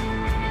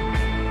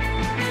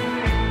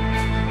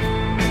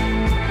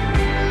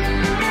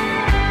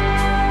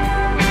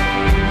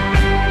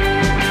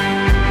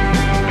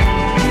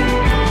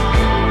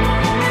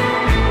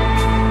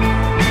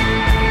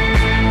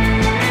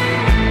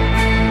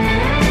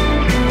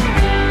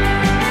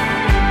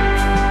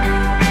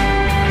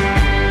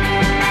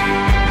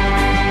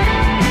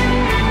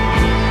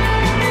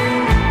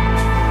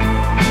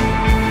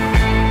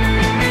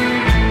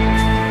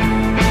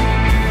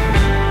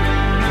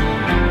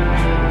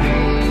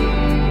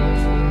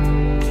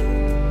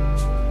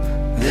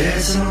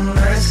 There's an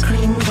ice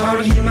cream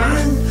party in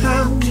my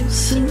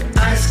house, an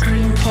ice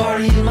cream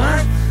party in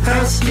my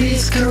house,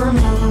 please come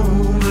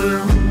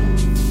over.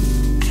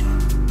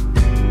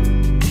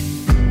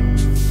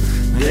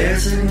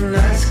 There's an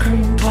ice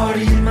cream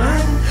party in my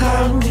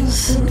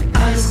house, an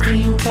ice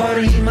cream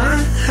party in my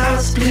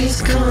house,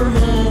 please come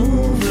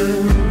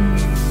over.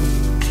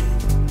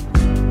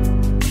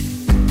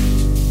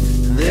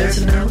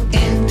 There's no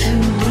end to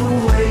the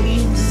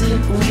ways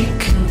that we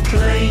can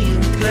play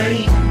and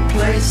play and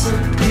play, so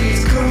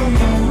please come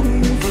over.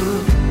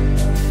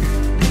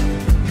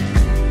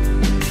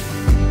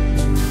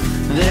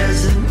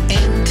 There's an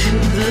end to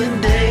the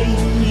day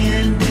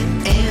and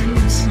it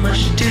ends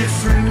much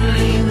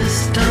differently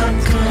this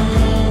time.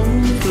 Come over.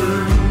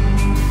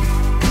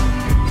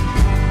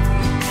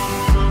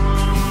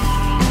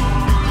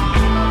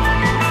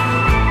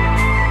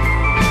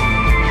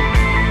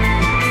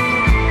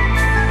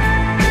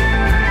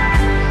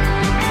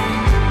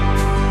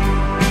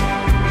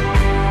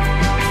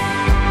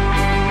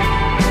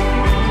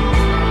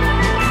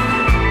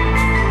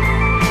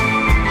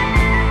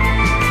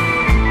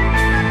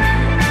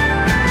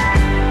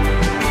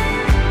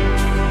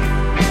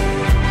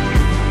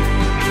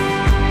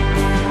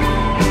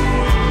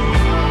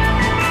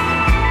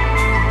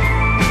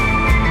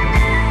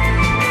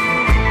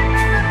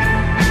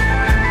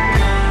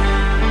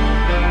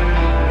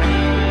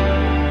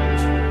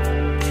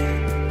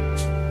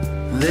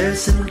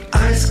 There's an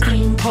ice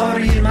cream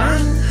party in my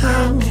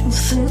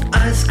house, an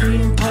ice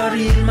cream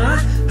party in my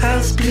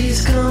house,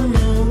 please come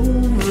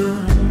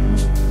over.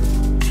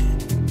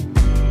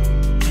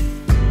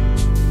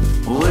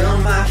 Well,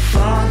 my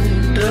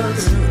father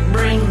doesn't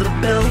ring the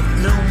bell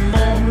no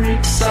more,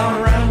 it's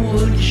alright,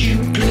 would you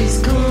please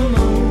come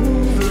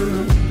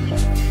over?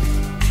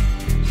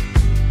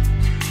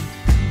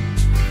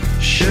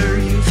 Sure,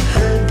 you've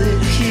heard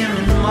that him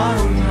and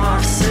Mom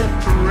are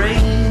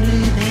separated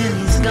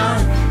and he's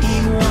gone, he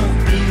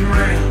won't be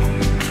around.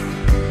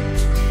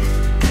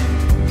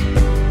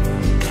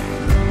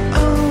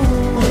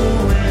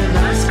 Oh, an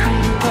ice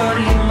cream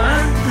party in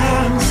my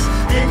house,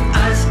 an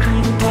ice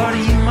cream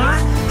party in my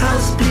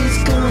house, please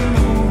come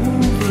over.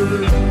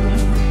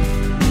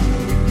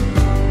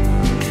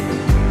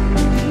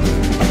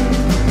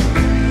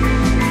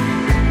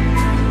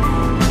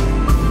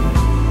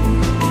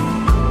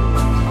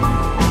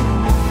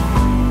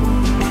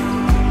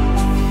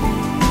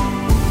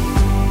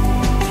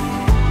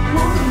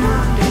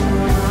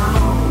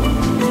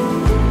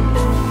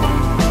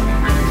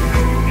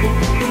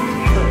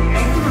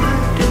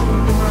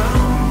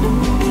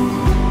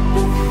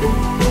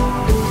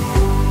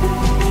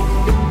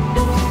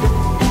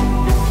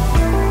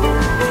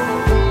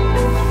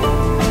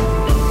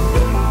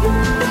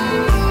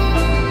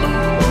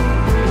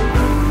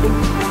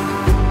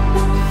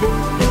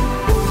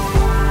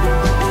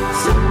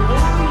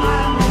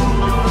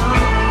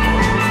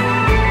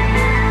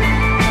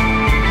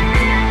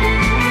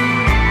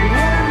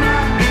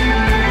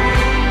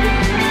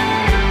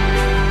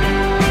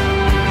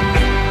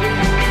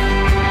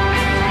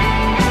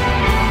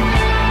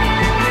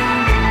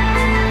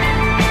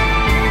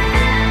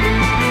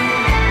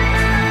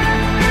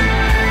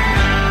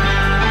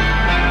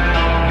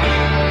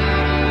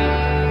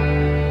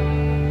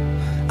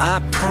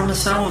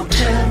 I won't